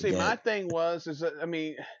day. Well, see, my thing is that, I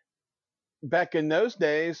mean, back in those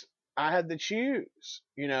days, I had to choose,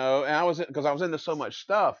 and I was into so much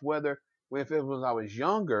stuff. If it was I was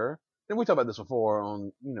younger, and we talked about this before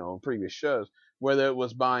on previous shows, whether it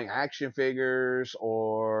was buying action figures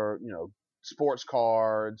or sports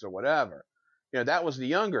cards or whatever, that was the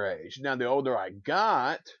younger age. Now the older I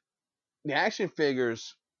got, the action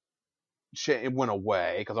figures it went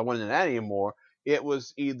away because I wasn't in that anymore. It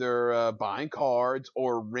was either buying cards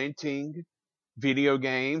or renting video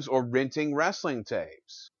games or renting wrestling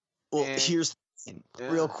tapes. Well, here's the thing,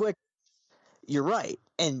 real quick. You're right.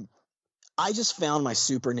 And I just found my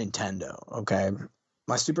Super Nintendo, okay?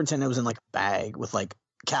 My Super Nintendo was in like a bag with like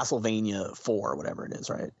Castlevania 4 or whatever it is,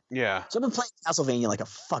 right? Yeah. So I've been playing Castlevania like a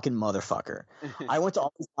fucking motherfucker. I went to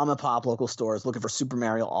all these mom and pop local stores looking for Super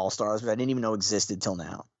Mario All-Stars, but I didn't even know existed till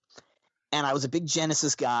now. And I was a big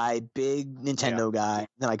Genesis guy, big Nintendo guy.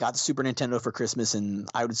 Then I got the Super Nintendo for Christmas, and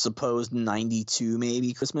I would suppose 92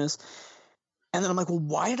 maybe Christmas. And then I'm like, well,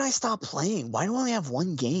 why did I stop playing? Why do I only have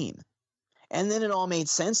one game? And then it all made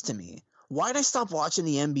sense to me. Why'd I stop watching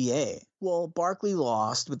the NBA? Well, Barkley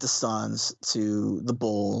lost with the Suns to the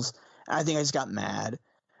Bulls. I think I just got mad.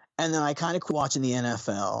 And then I kind of quit watching the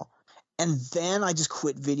NFL. And then I just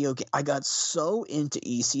quit video game. I got so into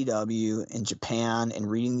ECW in Japan and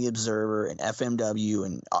reading The Observer and FMW.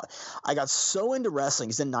 And I got so into wrestling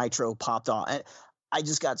because then Nitro popped on. And I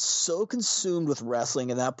just got so consumed with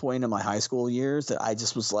wrestling at that point in my high school years that I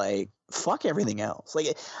just was like, fuck everything else.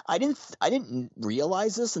 Like I didn't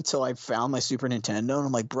realize this until I found my Super Nintendo. And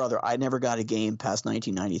I'm like, brother, I never got a game past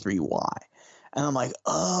 1993. Why? And I'm like,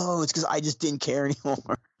 oh, it's because I just didn't care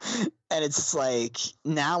anymore. And it's like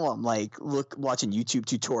now I'm like watching YouTube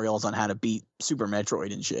tutorials on how to beat Super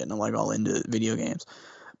Metroid and shit, and I'm like all into video games.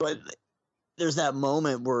 But there's that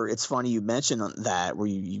moment where it's funny you mentioned that where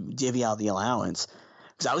you divvy out the allowance,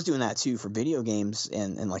 because I was doing that too for video games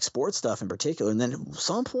and like sports stuff in particular. And then at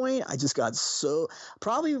some point I just got so,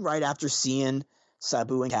 probably right after seeing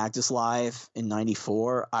Sabu and Cactus live in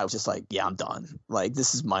 '94, I was just like, yeah, I'm done. Like,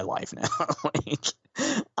 this is my life now. Like,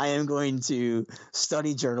 I am going to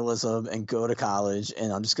study journalism and go to college,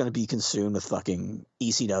 and I'm just going to be consumed with fucking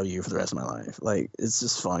ECW for the rest of my life. Like, it's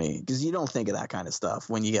just funny because you don't think of that kind of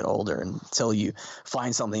stuff when you get older until you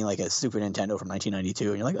find something like a Super Nintendo from 1992,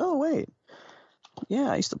 and you're like, oh wait,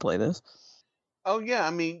 yeah, I used to play this. Oh yeah,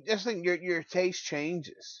 I mean, just think your taste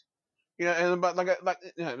changes. You know,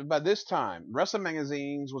 and by this time, wrestling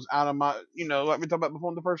magazines was out of my, like we talked about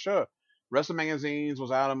before in the first show. Wrestling magazines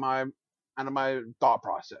was out of my thought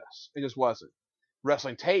process. It just wasn't.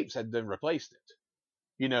 Wrestling tapes had then replaced it.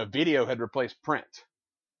 Video had replaced print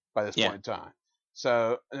by this point in time.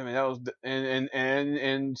 So I mean, that was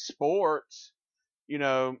and sports.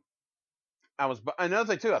 Another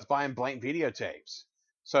thing too. I was buying blank videotapes,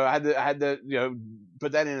 so I had to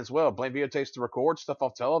put that in as well. Blank videotapes to record stuff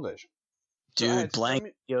off television. Dude, blank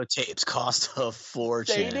videotapes cost a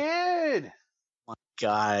fortune. They did. My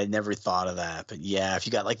God, I never thought of that. But yeah, if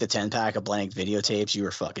you got like the 10-pack of blank videotapes, you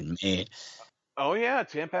were fucking made. Oh yeah,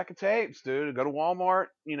 10-pack of tapes, dude. Go to Walmart,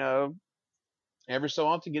 every so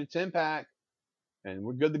often get a 10-pack, and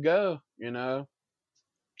we're good to go,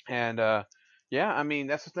 And yeah, I mean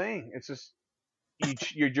that's the thing. It's just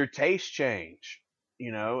your tastes change,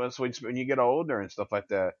 That's when you get older and stuff like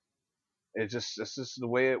that. It's just the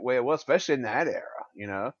way it was, especially in that era,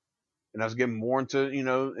 And I was getting more into,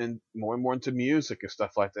 and more into music and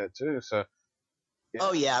stuff like that too. So. Yeah.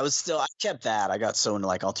 Oh yeah, I kept that. I got so into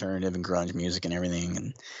like alternative and grunge music and everything,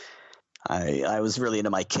 and I was really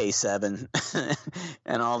into my K7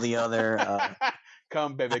 and all the other.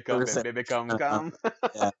 Come baby, come baby, come.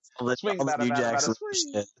 Yeah, all the New Jack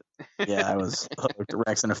shit. Yeah, I was hooked.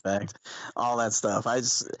 Rex and Effect, all that stuff. I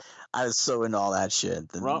was so into all that shit.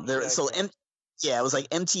 Yeah, it was like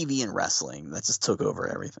MTV and wrestling that just took over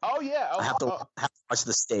everything. Oh yeah, I have to watch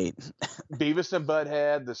The State. Beavis and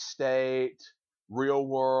Butthead, The State, Real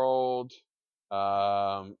World.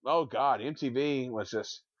 Oh God, MTV was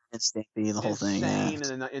just insane. The whole thing.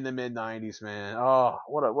 Insane in the mid '90s, man. Oh,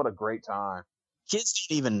 what a great time. Kids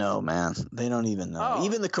don't even know, man. They don't even know. Oh.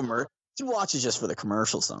 Even the commercial. You watch it just for the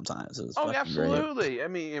commercials sometimes. It was absolutely. Great. I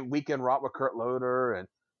mean, Weekend Rock with Kurt Loder, and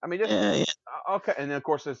I mean, okay. And then of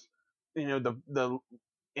course, it's the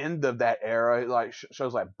end of that era, like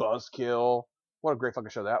shows like Buzzkill. What a great fucking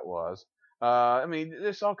show that was. I mean,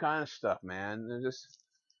 there's all kind of stuff, man.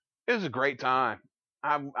 It was a great time.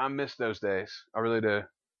 I miss those days. I really do.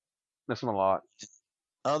 Miss them a lot.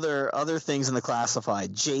 Other things in the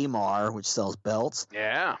classified. Jmar, which sells belts.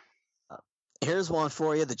 Yeah. Here's one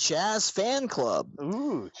for you. The Chaz Fan Club.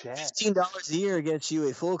 Ooh, Chaz. $15 a year gets you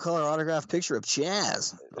a full color autographed picture of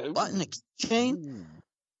Chaz. A button, a keychain.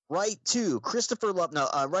 Right to Christopher Love. No,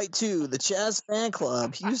 right to the Chaz Fan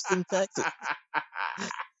Club, Houston, Texas.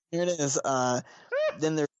 Here it is.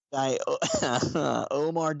 Then there's a guy,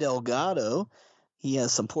 Omar Delgado. He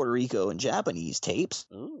has some Puerto Rico and Japanese tapes.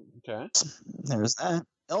 Ooh, okay. There's that.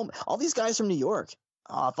 All these guys from New York.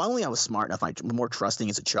 If only I was smart enough, more trusting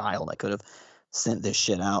as a child, I could have sent this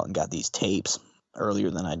shit out and got these tapes earlier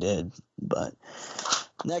than I did. But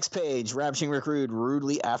next page, Ravishing Rick Rude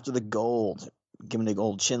rudely after the gold, giving a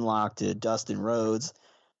gold chin lock to Dustin Rhodes.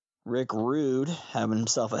 Rick Rude having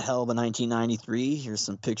himself a hell of a 1993. Here's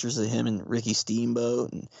some pictures of him and Ricky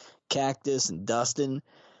Steamboat and Cactus and Dustin.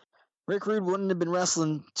 Rick Rude wouldn't have been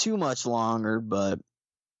wrestling too much longer, but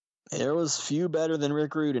there was few better than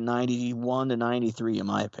Rick Rude in 91 to 93, in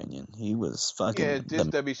my opinion. He was fucking. Yeah, this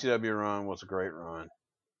WCW run was a great run.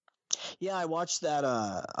 Yeah, I watched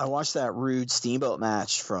that Rude Steamboat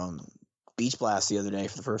match from Beach Blast the other day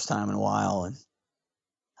for the first time in a while, and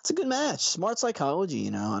that's a good match. Smart psychology,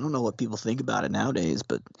 I don't know what people think about it nowadays,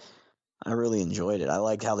 but I really enjoyed it. I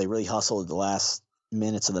liked how they really hustled the last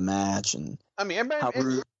minutes of the match, and I mean, how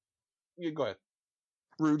you go ahead.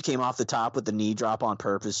 Rude came off the top with the knee drop on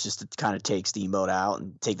purpose just to kind of take Steamboat out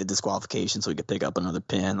and take the disqualification so he could pick up another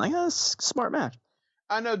pin. Like, that's a smart match.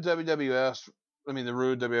 I know WWF. I mean, the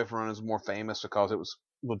Rude WWF run is more famous because it was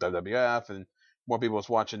WWF, and more people was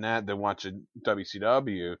watching that than watching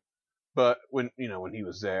WCW. But when he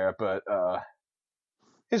was there, but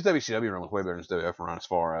his WCW run was way better than his WWF run as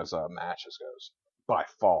far as matches goes, by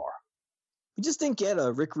far. We just didn't get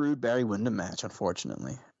a Rick Rude Barry Windham match,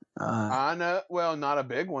 unfortunately. I know. Well, not a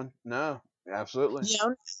big one. No, absolutely. Yeah.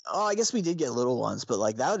 Oh, I guess we did get little ones, but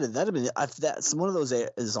like that'd have been if that's one of those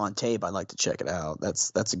is on tape. I'd like to check it out.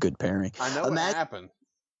 That's a good pairing. I know what happened.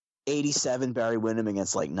 87 Barry Windham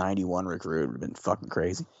against like 91 Rick Rude would have been fucking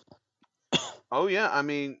crazy. Oh yeah, I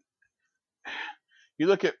mean, you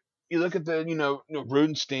look at the Rude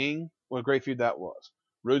and Sting. What a great feud that was.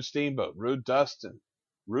 Rude Steamboat, Rude Dustin,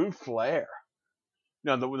 Rude Flair.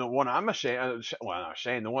 The one I'm ashamed. Well, not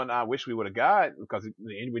ashamed. The one I wish we would have got because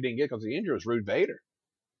we didn't get because of the injury was Rude Vader.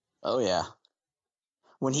 Oh yeah,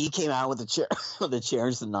 when he came out with the chair, the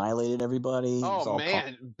chairs annihilated everybody. Oh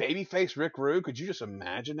man, babyface Rick Rude. Could you just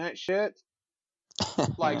imagine that shit?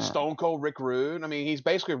 Like Stone Cold Rick Rude. I mean, he's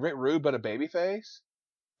basically Rick Rude but a babyface.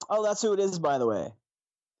 Oh, that's who it is, by the way.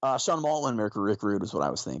 Sean Maltman, Rick Rude was what I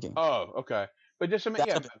was thinking. Oh, okay. But just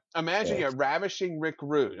imagine ravishing Rick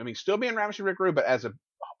Rude. I mean, still being ravishing Rick Rude, but as a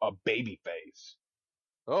baby face.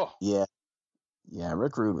 Oh. Yeah. Yeah,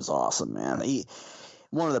 Rick Rude was awesome, man.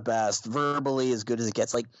 One of the best. Verbally as good as it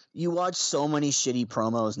gets. Like, you watch so many shitty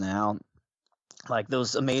promos now. Like,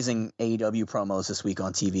 those amazing AEW promos this week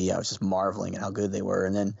on TV. I was just marveling at how good they were.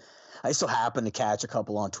 And then I still happened to catch a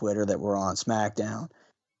couple on Twitter that were on SmackDown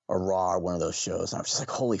or Raw or one of those shows. And I was just like,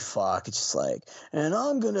 holy fuck. It's just like, and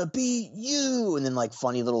I'm going to beat you. And then, like,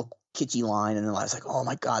 funny little kitschy line. And then I was like, oh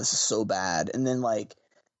my God, this is so bad. And then, like,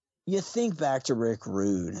 you think back to Rick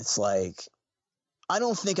Rude. It's like, I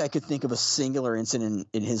don't think I could think of a singular incident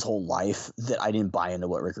in his whole life that I didn't buy into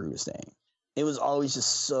what Rick Rude was saying. It was always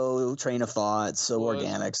just so train of thought, so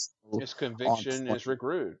organic. His conviction is Rick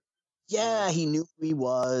Rude. Yeah, he knew who he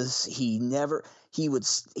was. He never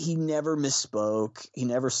misspoke. He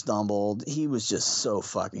never stumbled. He was just so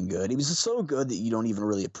fucking good. He was so good that you don't even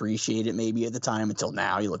really appreciate it maybe at the time until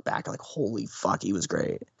now. You look back like, holy fuck, he was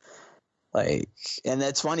great. Like, and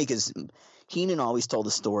that's funny because Heenan always told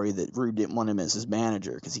the story that Rude didn't want him as his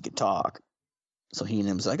manager because he could talk. So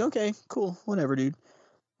Heenan was like, okay, cool, whatever, dude.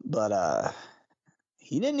 But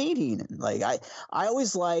he didn't need Heenan. Like, I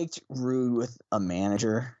always liked Rude with a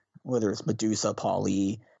manager, whether it's Medusa, Paul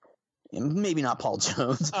Lee, and maybe not Paul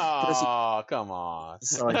Jones. Oh, come on.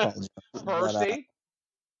 Sorry, Paul Jones. Percy?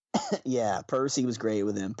 But, yeah, Percy was great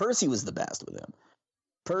with him. Percy was the best with him.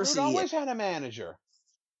 Percy Rude always had a manager.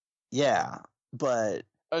 Yeah, but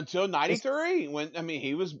until '93, when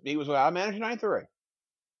he was without a manager in '93.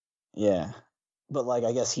 Yeah, but like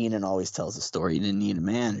I guess Heenan always tells the story he didn't need a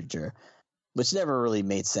manager, which never really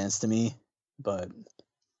made sense to me. But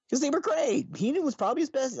because they were great, Heenan was probably his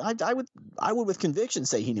best. I would with conviction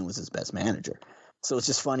say Heenan was his best manager. So it's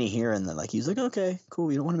just funny hearing that like he's like, okay,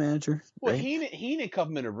 cool, you don't want a manager. Well, Heenan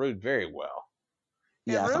complimented Rude very well.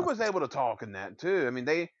 And yeah, Rude was able to talk in that too. I mean,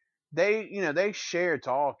 they shared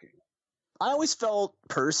talking. I always felt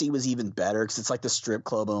Percy was even better because it's like the strip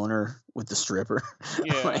club owner with the stripper.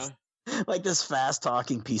 Yeah. like this fast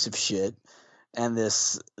talking piece of shit. And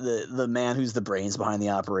the man who's the brains behind the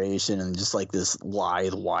operation and just like this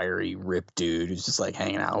lithe, wiry, ripped dude who's just like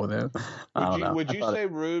hanging out with him. Would you say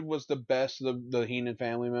Rude was the best of the Heenan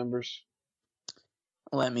family members?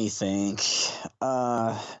 Let me think.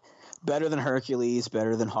 Better than Hercules,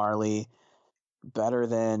 better than Harley. Better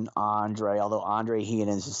than Andre, although Andre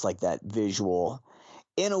Heenan is just like that visual.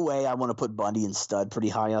 In a way, I want to put Bundy and Studd pretty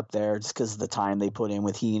high up there just because of the time they put in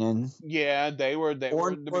with Heenan. Yeah, they were at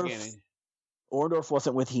the beginning. Orndorff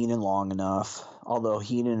wasn't with Heenan long enough, although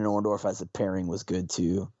Heenan and Orndorff as a pairing was good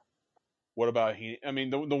too. What about Heenan? I mean,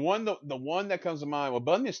 the one that comes to mind. Well,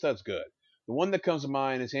 Bundy and Studd's good. The one that comes to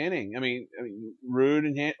mind is Hennig. I mean Rude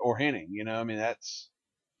and Hennig. I mean that's.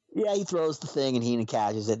 Yeah, he throws the thing and Heenan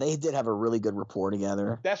catches it. They did have a really good rapport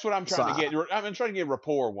together. That's what I'm trying to get. I'm trying to get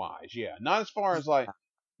rapport wise. Yeah, not as far as like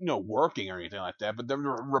working or anything like that, but the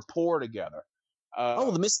rapport together.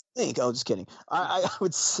 The missing link. Oh, just kidding. I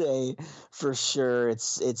would say for sure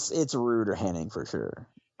it's Rude or Hennig for sure.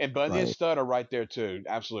 And Bundy and Studd are right there too.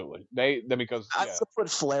 Absolutely. Because I could put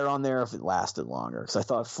Flair on there if it lasted longer because I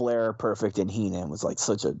thought Flair, Perfect, and Heenan was like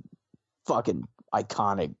such a fucking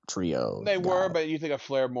iconic trio. They were, guy. but you think of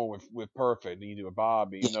Flair more with Perfect than you do with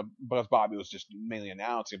Bobby, Yeah. because Bobby was just mainly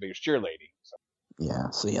announcing, but he was cheerleading. So. Yeah.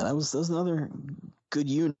 So yeah, that was another good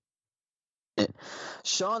unit.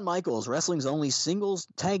 Shawn Michaels, wrestling's only singles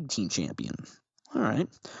tag team champion. All right.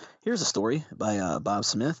 Here's a story by Bob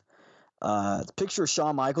Smith. The picture of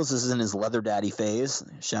Shawn Michaels is in his leather daddy phase.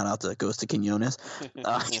 Shout out to Ghost of Quinones.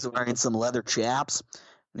 He's wearing some leather chaps,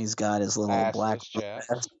 and he's got his little black chaps.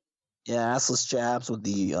 vest. Yeah, assless chaps with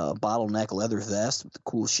the bottleneck leather vest with the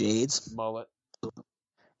cool shades. Mullet.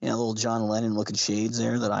 Yeah, little John Lennon looking shades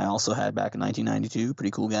there that I also had back in 1992.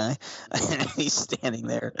 Pretty cool guy. He's standing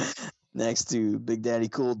there next to Big Daddy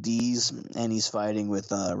Cool D's, and he's fighting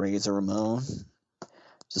with Razor Ramon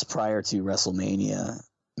just prior to WrestleMania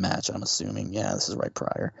match, I'm assuming. Yeah, this is right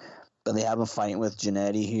prior. But they have him fighting with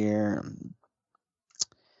Jannetty here.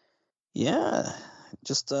 Yeah,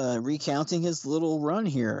 just recounting his little run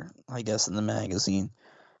here, I guess, in the magazine.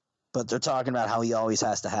 But they're talking about how he always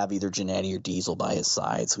has to have either Jannetty or Diesel by his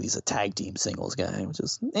side, so he's a tag team singles guy, which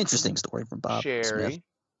is an interesting story from Bob Sherry. Smith.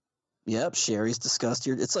 Yep, Sherry's discussed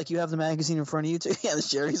here. It's like you have the magazine in front of you too. Yeah, the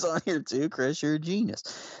Sherry's on here too. Chris, you're a genius.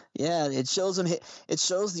 Yeah, it shows him. It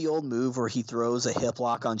shows the old move where he throws a hip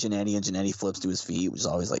lock on Jannetty and Jannetty flips to his feet, which is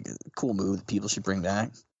always like a cool move that people should bring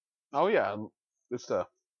back. Oh yeah, good stuff.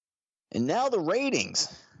 And now the ratings.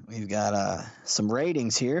 We've got some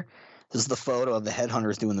ratings here. This is the photo of the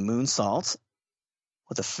Headhunters doing the moonsaults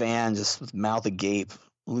with a fan just with mouth agape,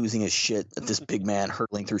 losing his shit at this big man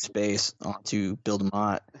hurtling through space onto Bill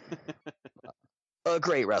DeMott. A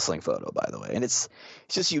great wrestling photo, by the way. And it's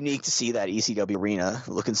just unique to see that ECW arena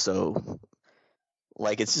looking so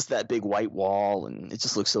like it's just that big white wall, and it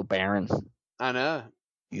just looks so barren. I know.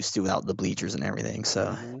 Used to without the bleachers and everything.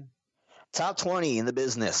 So top 20 in the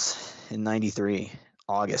business in 93,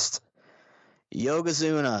 August.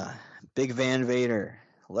 Yokozuna, Big Van Vader,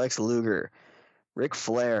 Lex Luger, Ric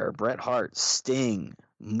Flair, Bret Hart, Sting,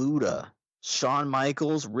 Muta, Shawn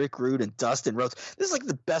Michaels, Rick Rude, and Dustin Rhodes. This is like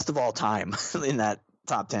the best of all time in that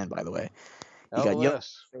top 10, by the way. You got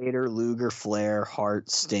Yokozuna, Vader, Luger, Flair, Hart,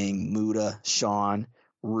 Sting, Muta, Shawn,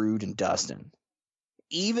 Rude, and Dustin.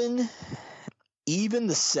 Even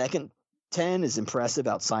the second 10 is impressive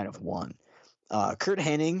outside of one. Kurt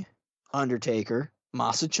Hennig, Undertaker,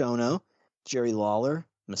 Masa Chono, Jerry Lawler,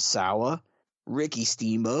 Misawa, Ricky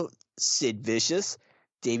Steamboat, Sid Vicious,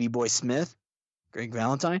 Davey Boy Smith, Greg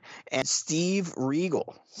Valentine, and Steve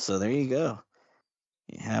Regal. So there you go.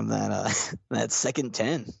 You have that that second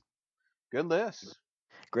 10. Good list.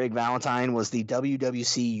 Greg Valentine was the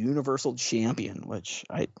WWC Universal Champion, which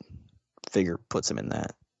I figure puts him in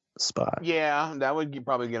that spot. Yeah, that would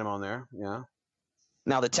probably get him on there. Yeah.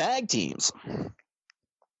 Now the tag teams.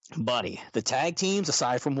 Buddy, the tag teams,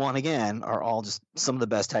 aside from one again, are all just some of the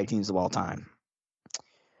best tag teams of all time.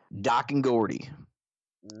 Doc and Gordy,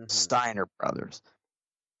 Steiner Brothers,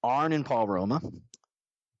 Arn and Paul Roma,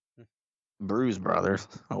 Bruise Brothers.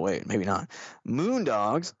 Oh, wait, maybe not.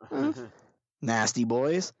 Moondogs, Nasty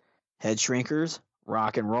Boys, Head Shrinkers,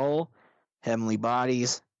 Rock and Roll, Heavenly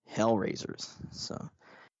Bodies, Hellraisers. So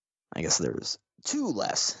I guess there's two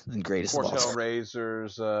less than Greatest of all.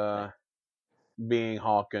 Hellraisers being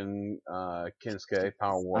Hawk and Kensuke,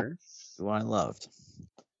 Power Warrior. Who I loved.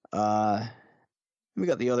 We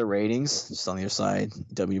got the other ratings just on the other side.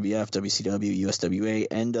 WWF, WCW, USWA,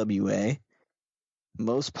 NWA.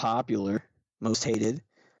 Most popular, most hated,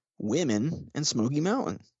 women, and Smoky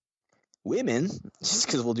Mountain. Women, just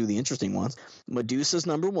because we'll do the interesting ones. Medusa's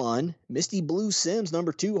number 1. Misty Blue Sims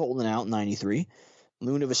number 2, holding out in 93.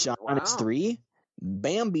 Luna Vachon is 3.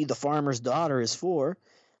 Bambi the Farmer's Daughter is 4.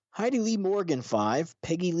 Heidi Lee Morgan 5.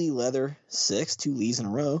 Peggy Lee Leather 6. 2 Lees in a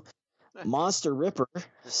row. Monster Ripper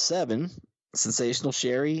 7. Sensational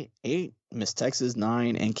Sherry 8. Miss Texas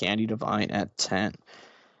 9. And Candy Divine at 10.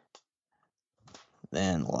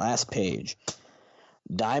 Then last page.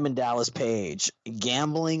 Diamond Dallas Page,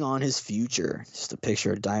 gambling on his future. Just a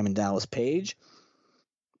picture of Diamond Dallas Page.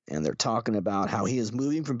 And they're talking about how he is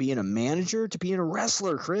moving from being a manager to being a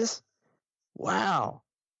wrestler, Chris. Wow.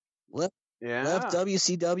 Left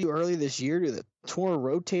WCW early this year to the torn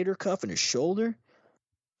rotator cuff in his shoulder.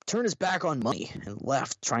 Turned his back on money and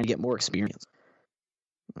left trying to get more experience.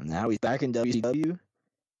 And now he's back in WCW.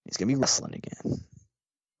 He's going to be wrestling again.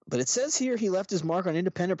 But it says here he left his mark on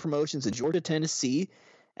independent promotions in Georgia, Tennessee,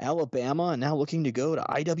 Alabama, and now looking to go to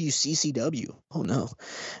IWCCW. Oh, no.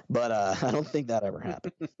 But I don't think that ever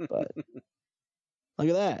happened. But look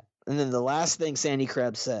at that. And then the last thing Sandy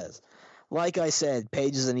Krebs says, Like I said,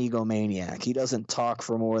 Page is an egomaniac. He doesn't talk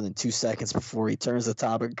for more than 2 seconds before he turns the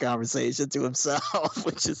topic of conversation to himself,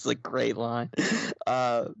 which is a great line.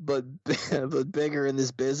 But bigger in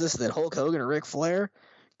this business than Hulk Hogan or Ric Flair,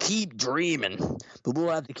 keep dreaming. But we'll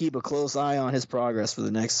have to keep a close eye on his progress for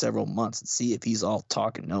the next several months and see if he's all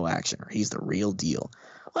talk and no action or he's the real deal.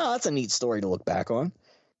 Well, that's a neat story to look back on.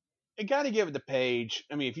 I got to give it to Page.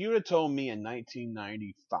 I mean, if you would have told me in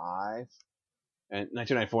 1995 and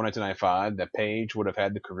 1994, 1995 that Page would have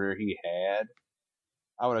had the career he had,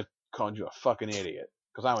 I would have called you a fucking idiot.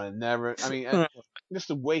 Because I would have never. I mean, just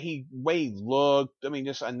the way he looked. I mean,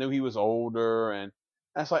 just I knew he was older, and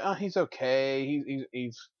I was like, oh, he's okay.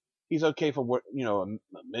 He's okay for what, you know, a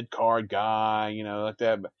mid card guy, you know, like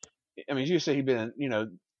that. But I mean, you say he'd been, you know,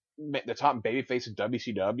 the top babyface of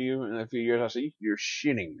WCW in a few years. I said, you're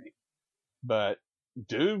shitting me. But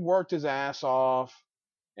dude worked his ass off,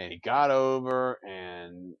 and he got over.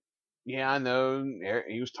 And yeah, I know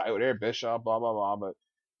he was tight with Eric Bischoff, blah blah blah, but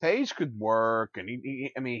Page could work, and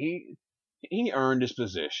he earned his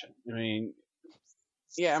position. I mean,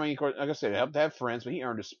 yeah, I mean, of course, like I said, he helped to have friends, but he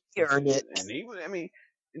earned his. He earned it, and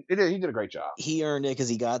he did a great job. He earned it because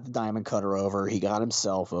he got the Diamond Cutter over, he got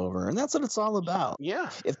himself over, and that's what it's all about. Yeah.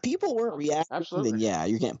 If people weren't reacting, absolutely, then yeah,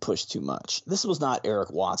 you're getting pushed too much. This was not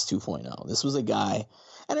Eric Watts 2.0. This was a guy,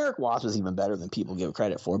 and Eric Watts was even better than people give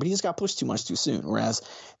credit for, but he just got pushed too much too soon. Whereas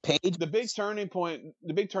Page, the big turning point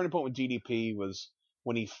with DDP was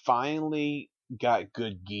when he finally got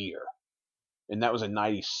good gear, and that was in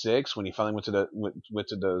 '96 when he finally went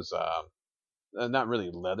to those not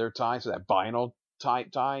really leather tights, that vinyl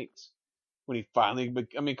tights. When he finally,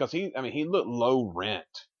 because he looked low rent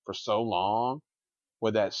for so long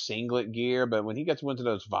with that singlet gear, but when he went to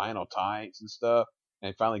those vinyl tights and stuff,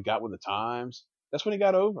 and finally got with the times, that's when he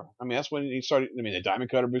got over. I mean, that's when he started. I mean, the Diamond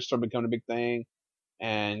Cutter boots started becoming a big thing,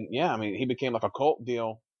 and yeah, I mean, he became like a cult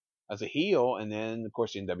deal as a heel, and then of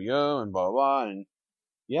course the NWO and blah blah blah, and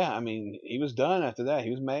yeah, I mean, he was done after that.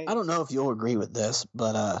 He was made. I don't know if you'll agree with this,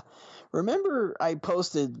 but remember I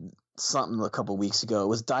posted something a couple weeks ago. It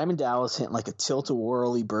was Diamond Dallas hitting like a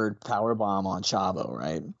tilt-a-whirly bird power bomb on Chavo,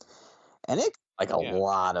 right? And it like a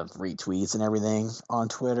lot of retweets and everything on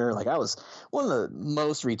Twitter. Like I was one of the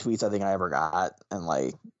most retweets I think I ever got, and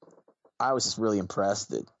like I was just really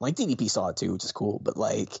impressed that like DDP saw it too, which is cool. But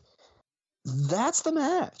like that's the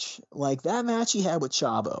match. Like that match he had with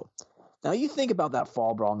Chavo. Now you think about that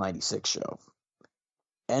Fall Brawl '96 show.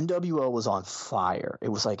 NWO was on fire. It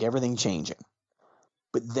was like everything changing.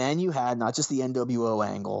 But then you had not just the NWO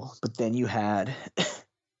angle, but then you had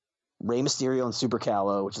Rey Mysterio and Super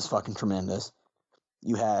Callow, which is fucking tremendous.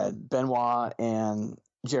 You had Benoit and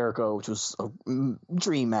Jericho, which was a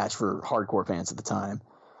dream match for hardcore fans at the time.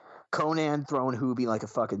 Conan throwing Hoobie like a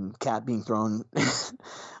fucking cat being thrown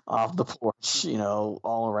off the porch, you know,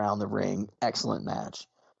 all around the ring. Excellent match.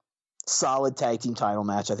 Solid tag team title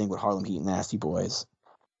match, I think, with Harlem Heat and Nasty Boys.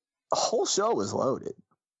 The whole show was loaded.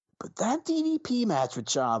 But that DDP match with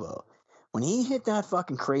Chavo, when he hit that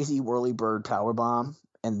fucking crazy whirly bird powerbomb,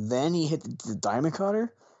 and then he hit the Diamond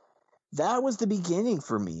Cutter, that was the beginning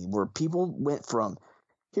for me, where people went from,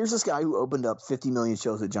 here's this guy who opened up 50 million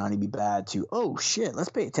shows with Johnny B. Bad to, oh shit, let's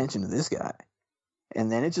pay attention to this guy.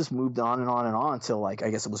 And then it just moved on and on and on until like,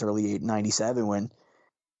 I guess it was early '97 when,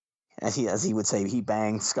 as he would say, he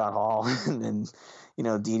banged Scott Hall and then, you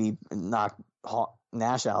know, DD knocked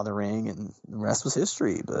Nash out of the ring and the rest was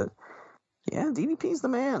history. But yeah, DDP's the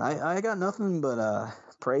man. I got nothing but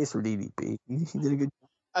praise for DDP. He did a good job.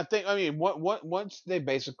 I think, I mean, once they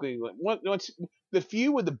basically, once the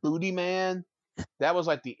feud with the Booty Man, that was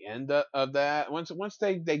like the end of that. Once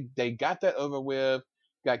they got that over with,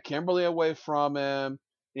 got Kimberly away from him,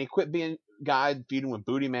 and he quit being guy feuding with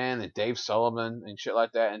Booty Man and Dave Sullivan and shit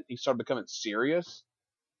like that, and he started becoming serious.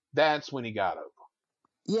 That's when he got over.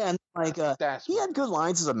 Yeah, and like he had good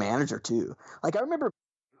lines as a manager too. Like I remember,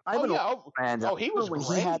 he was when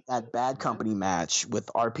great. He had that Bad Company match with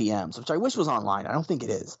RPMs, which I wish was online. I don't think it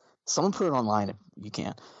is. Someone put it online if you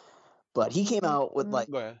can. But he came out with like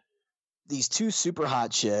these two super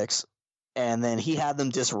hot chicks, and then he had them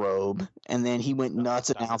disrobe, and then he went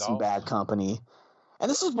nuts announcing Bad Company. And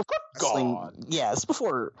this was before wrestling. Yeah, this is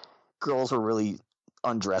before girls were really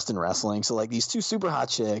undressed in wrestling. So like these two super hot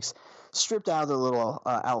chicks stripped out of their little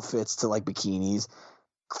outfits to like bikinis.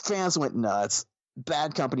 Fans went nuts.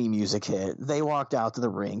 Bad Company music hit. They walked out to the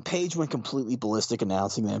ring. Paige went completely ballistic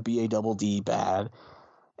announcing them. BADD bad.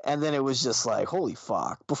 And then it was just like, holy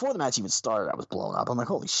fuck. Before the match even started, I was blown up. I'm like,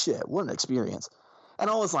 holy shit, what an experience. And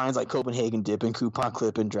all his lines like Copenhagen dipping, coupon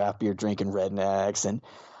clipping, draft beer drinking, rednecks. And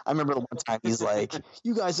I remember the one time he's like,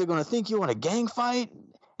 you guys are going to think you want a gang fight?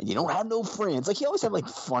 and you don't have no friends. Like he always had like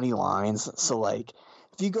funny lines. So like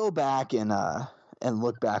if you go back and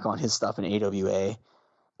look back on his stuff in AWA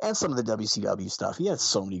and some of the WCW stuff, he had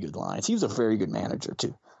so many good lines. He was a very good manager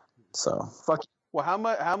too. So fuck. Well,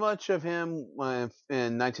 how much of him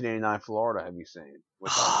in 1989 Florida have you seen?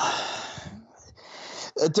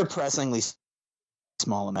 A depressingly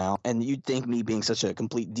small amount, and you'd think me being such a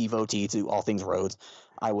complete devotee to all things Rhodes,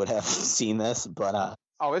 I would have seen this, but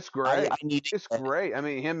oh, it's great. It's great. I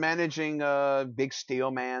mean, him managing Big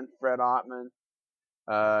Steel Man, Fred Ottman,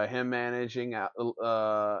 him managing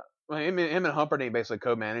him and Humperdinck basically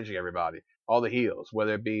co-managing everybody, all the heels,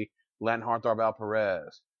 whether it be Len Harthar, Val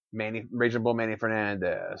Perez, Raging Bull Manny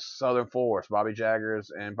Fernandez, Southern Force, Bobby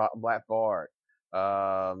Jaggers, and Black Bart.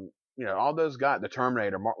 You know, all those guys, the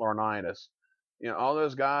Terminator, Mark Laurinaitis, you know, all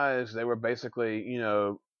those guys, they were basically, you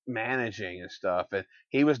know, managing and stuff. And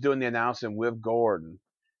he was doing the announcing with Gordon.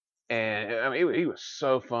 And I mean, he was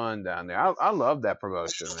so fun down there. I love that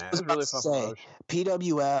promotion, man. It was really fun promotion.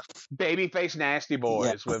 PWF. Babyface Nasty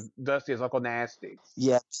Boys with Dusty as Uncle Nasty.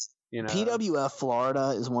 Yes. You know, PWF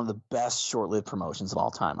Florida is one of the best short-lived promotions of all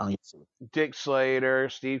time. I mean, Dick Slater,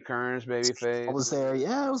 Steve Kearns, Babyface. I was there.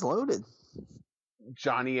 Yeah, it was loaded.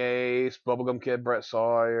 Johnny Ace, Bubblegum Kid, Brett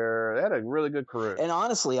Sawyer. They had a really good career. And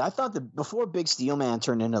honestly, I thought that before Big Steel Man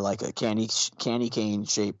turned into like a candy cane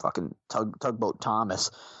shaped fucking tugboat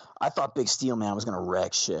Thomas, I thought Big Steel Man was gonna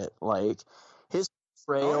wreck shit. Like his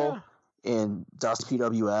trail in Dust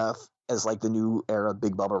PWF as like the new era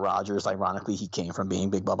Big Bubba Rogers. Ironically, he came from being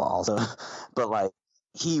Big Bubba also, but like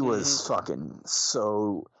he was fucking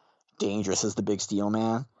so dangerous as the Big Steel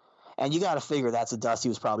Man. And you got to figure that's a Dusty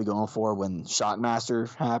was probably going for when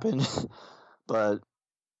Shockmaster happened. But,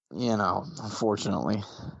 you know, unfortunately.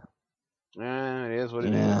 Yeah, it is what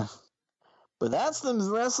it is. But that's the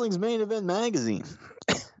Wrestling's Main Event magazine.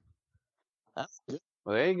 That's good.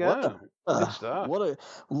 Well, there you go. Good stuff.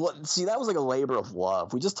 See, that was like a labor of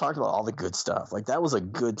love. We just talked about all the good stuff. Like, that was a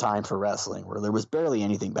good time for wrestling where there was barely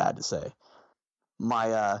anything bad to say.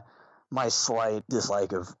 My slight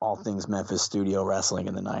dislike of all things Memphis studio wrestling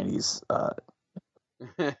in the 90s,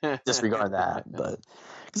 disregard that. But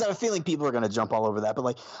because I have a feeling people are going to jump all over that. But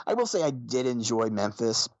like, I will say I did enjoy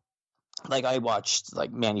Memphis. Like I watched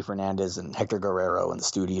like Manny Fernandez and Hector Guerrero in the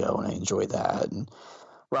studio, and I enjoyed that. And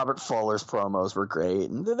Robert Fuller's promos were great,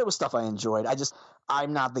 and there was stuff I enjoyed.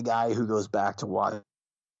 I'm not the guy who goes back to watch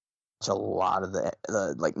a lot of the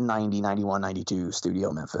like 90, 91, 92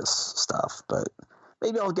 studio Memphis stuff, but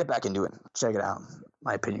maybe I'll get back into it. Check it out.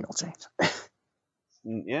 My opinion will change.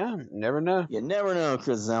 Yeah, never know. You never know,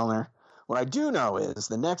 Chris Zellner. What I do know is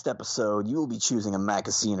the next episode you will be choosing a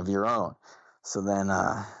magazine of your own. So then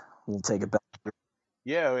we'll take it back.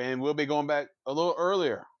 Yeah, and we'll be going back a little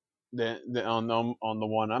earlier than on the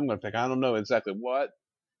one I'm going to pick. I don't know exactly what,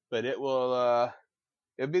 but it will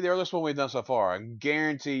it'll be the earliest one we've done so far. I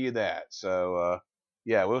guarantee you that. So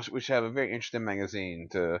yeah, we should have a very interesting magazine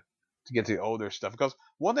to get to the older stuff. Because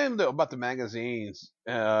one thing about the magazines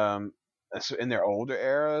in their older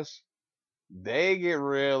eras, they get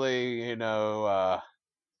really, you know,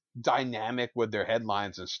 dynamic with their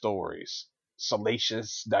headlines and stories.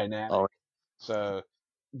 Salacious, dynamic. Oh. So,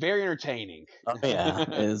 very entertaining. Oh, yeah.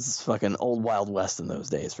 It's fucking old Wild West in those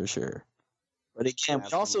days, for sure. But again,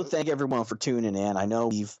 we also thank everyone for tuning in. I know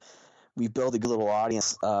we've built a good little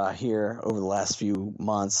audience here over the last few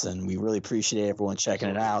months, and we really appreciate everyone checking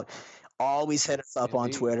it out. Always hit us up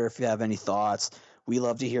on Twitter if you have any thoughts. We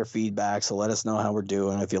love to hear feedback, so let us know how we're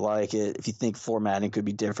doing. If you like it, if you think formatting could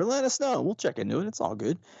be different, let us know. We'll check into it. It's all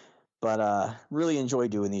good. But really enjoy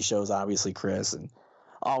doing these shows, obviously, Chris, and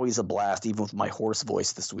always a blast, even with my hoarse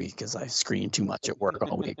voice this week, because I screamed too much at work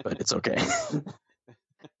all week, but it's okay.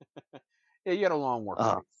 Yeah, you had a long work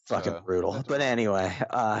week. Fucking brutal. But anyway,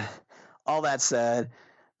 all that said,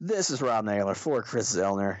 this is Rob Naylor for Chris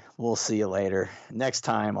Zellner. We'll see you later. Next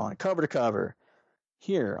time on Cover to Cover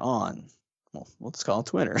here on, well, let's call it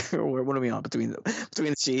Twitter. What are we on? Between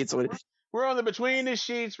the Sheets? We're on the Between the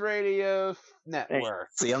Sheets Radio Network.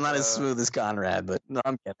 Hey, see, I'm not as smooth as Conrad, but no,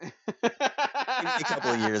 I'm kidding. Give me a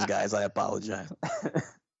couple of years, guys. I apologize.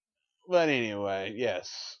 But anyway,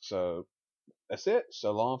 yes. So that's it.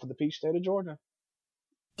 So long for the Peach State of Georgia.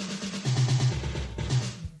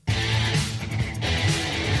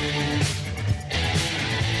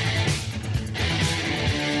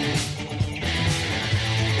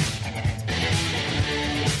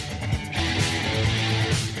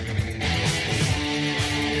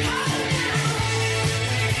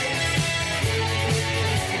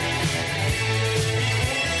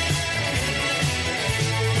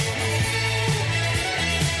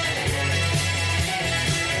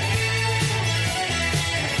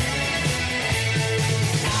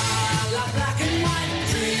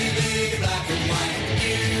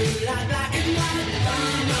 like black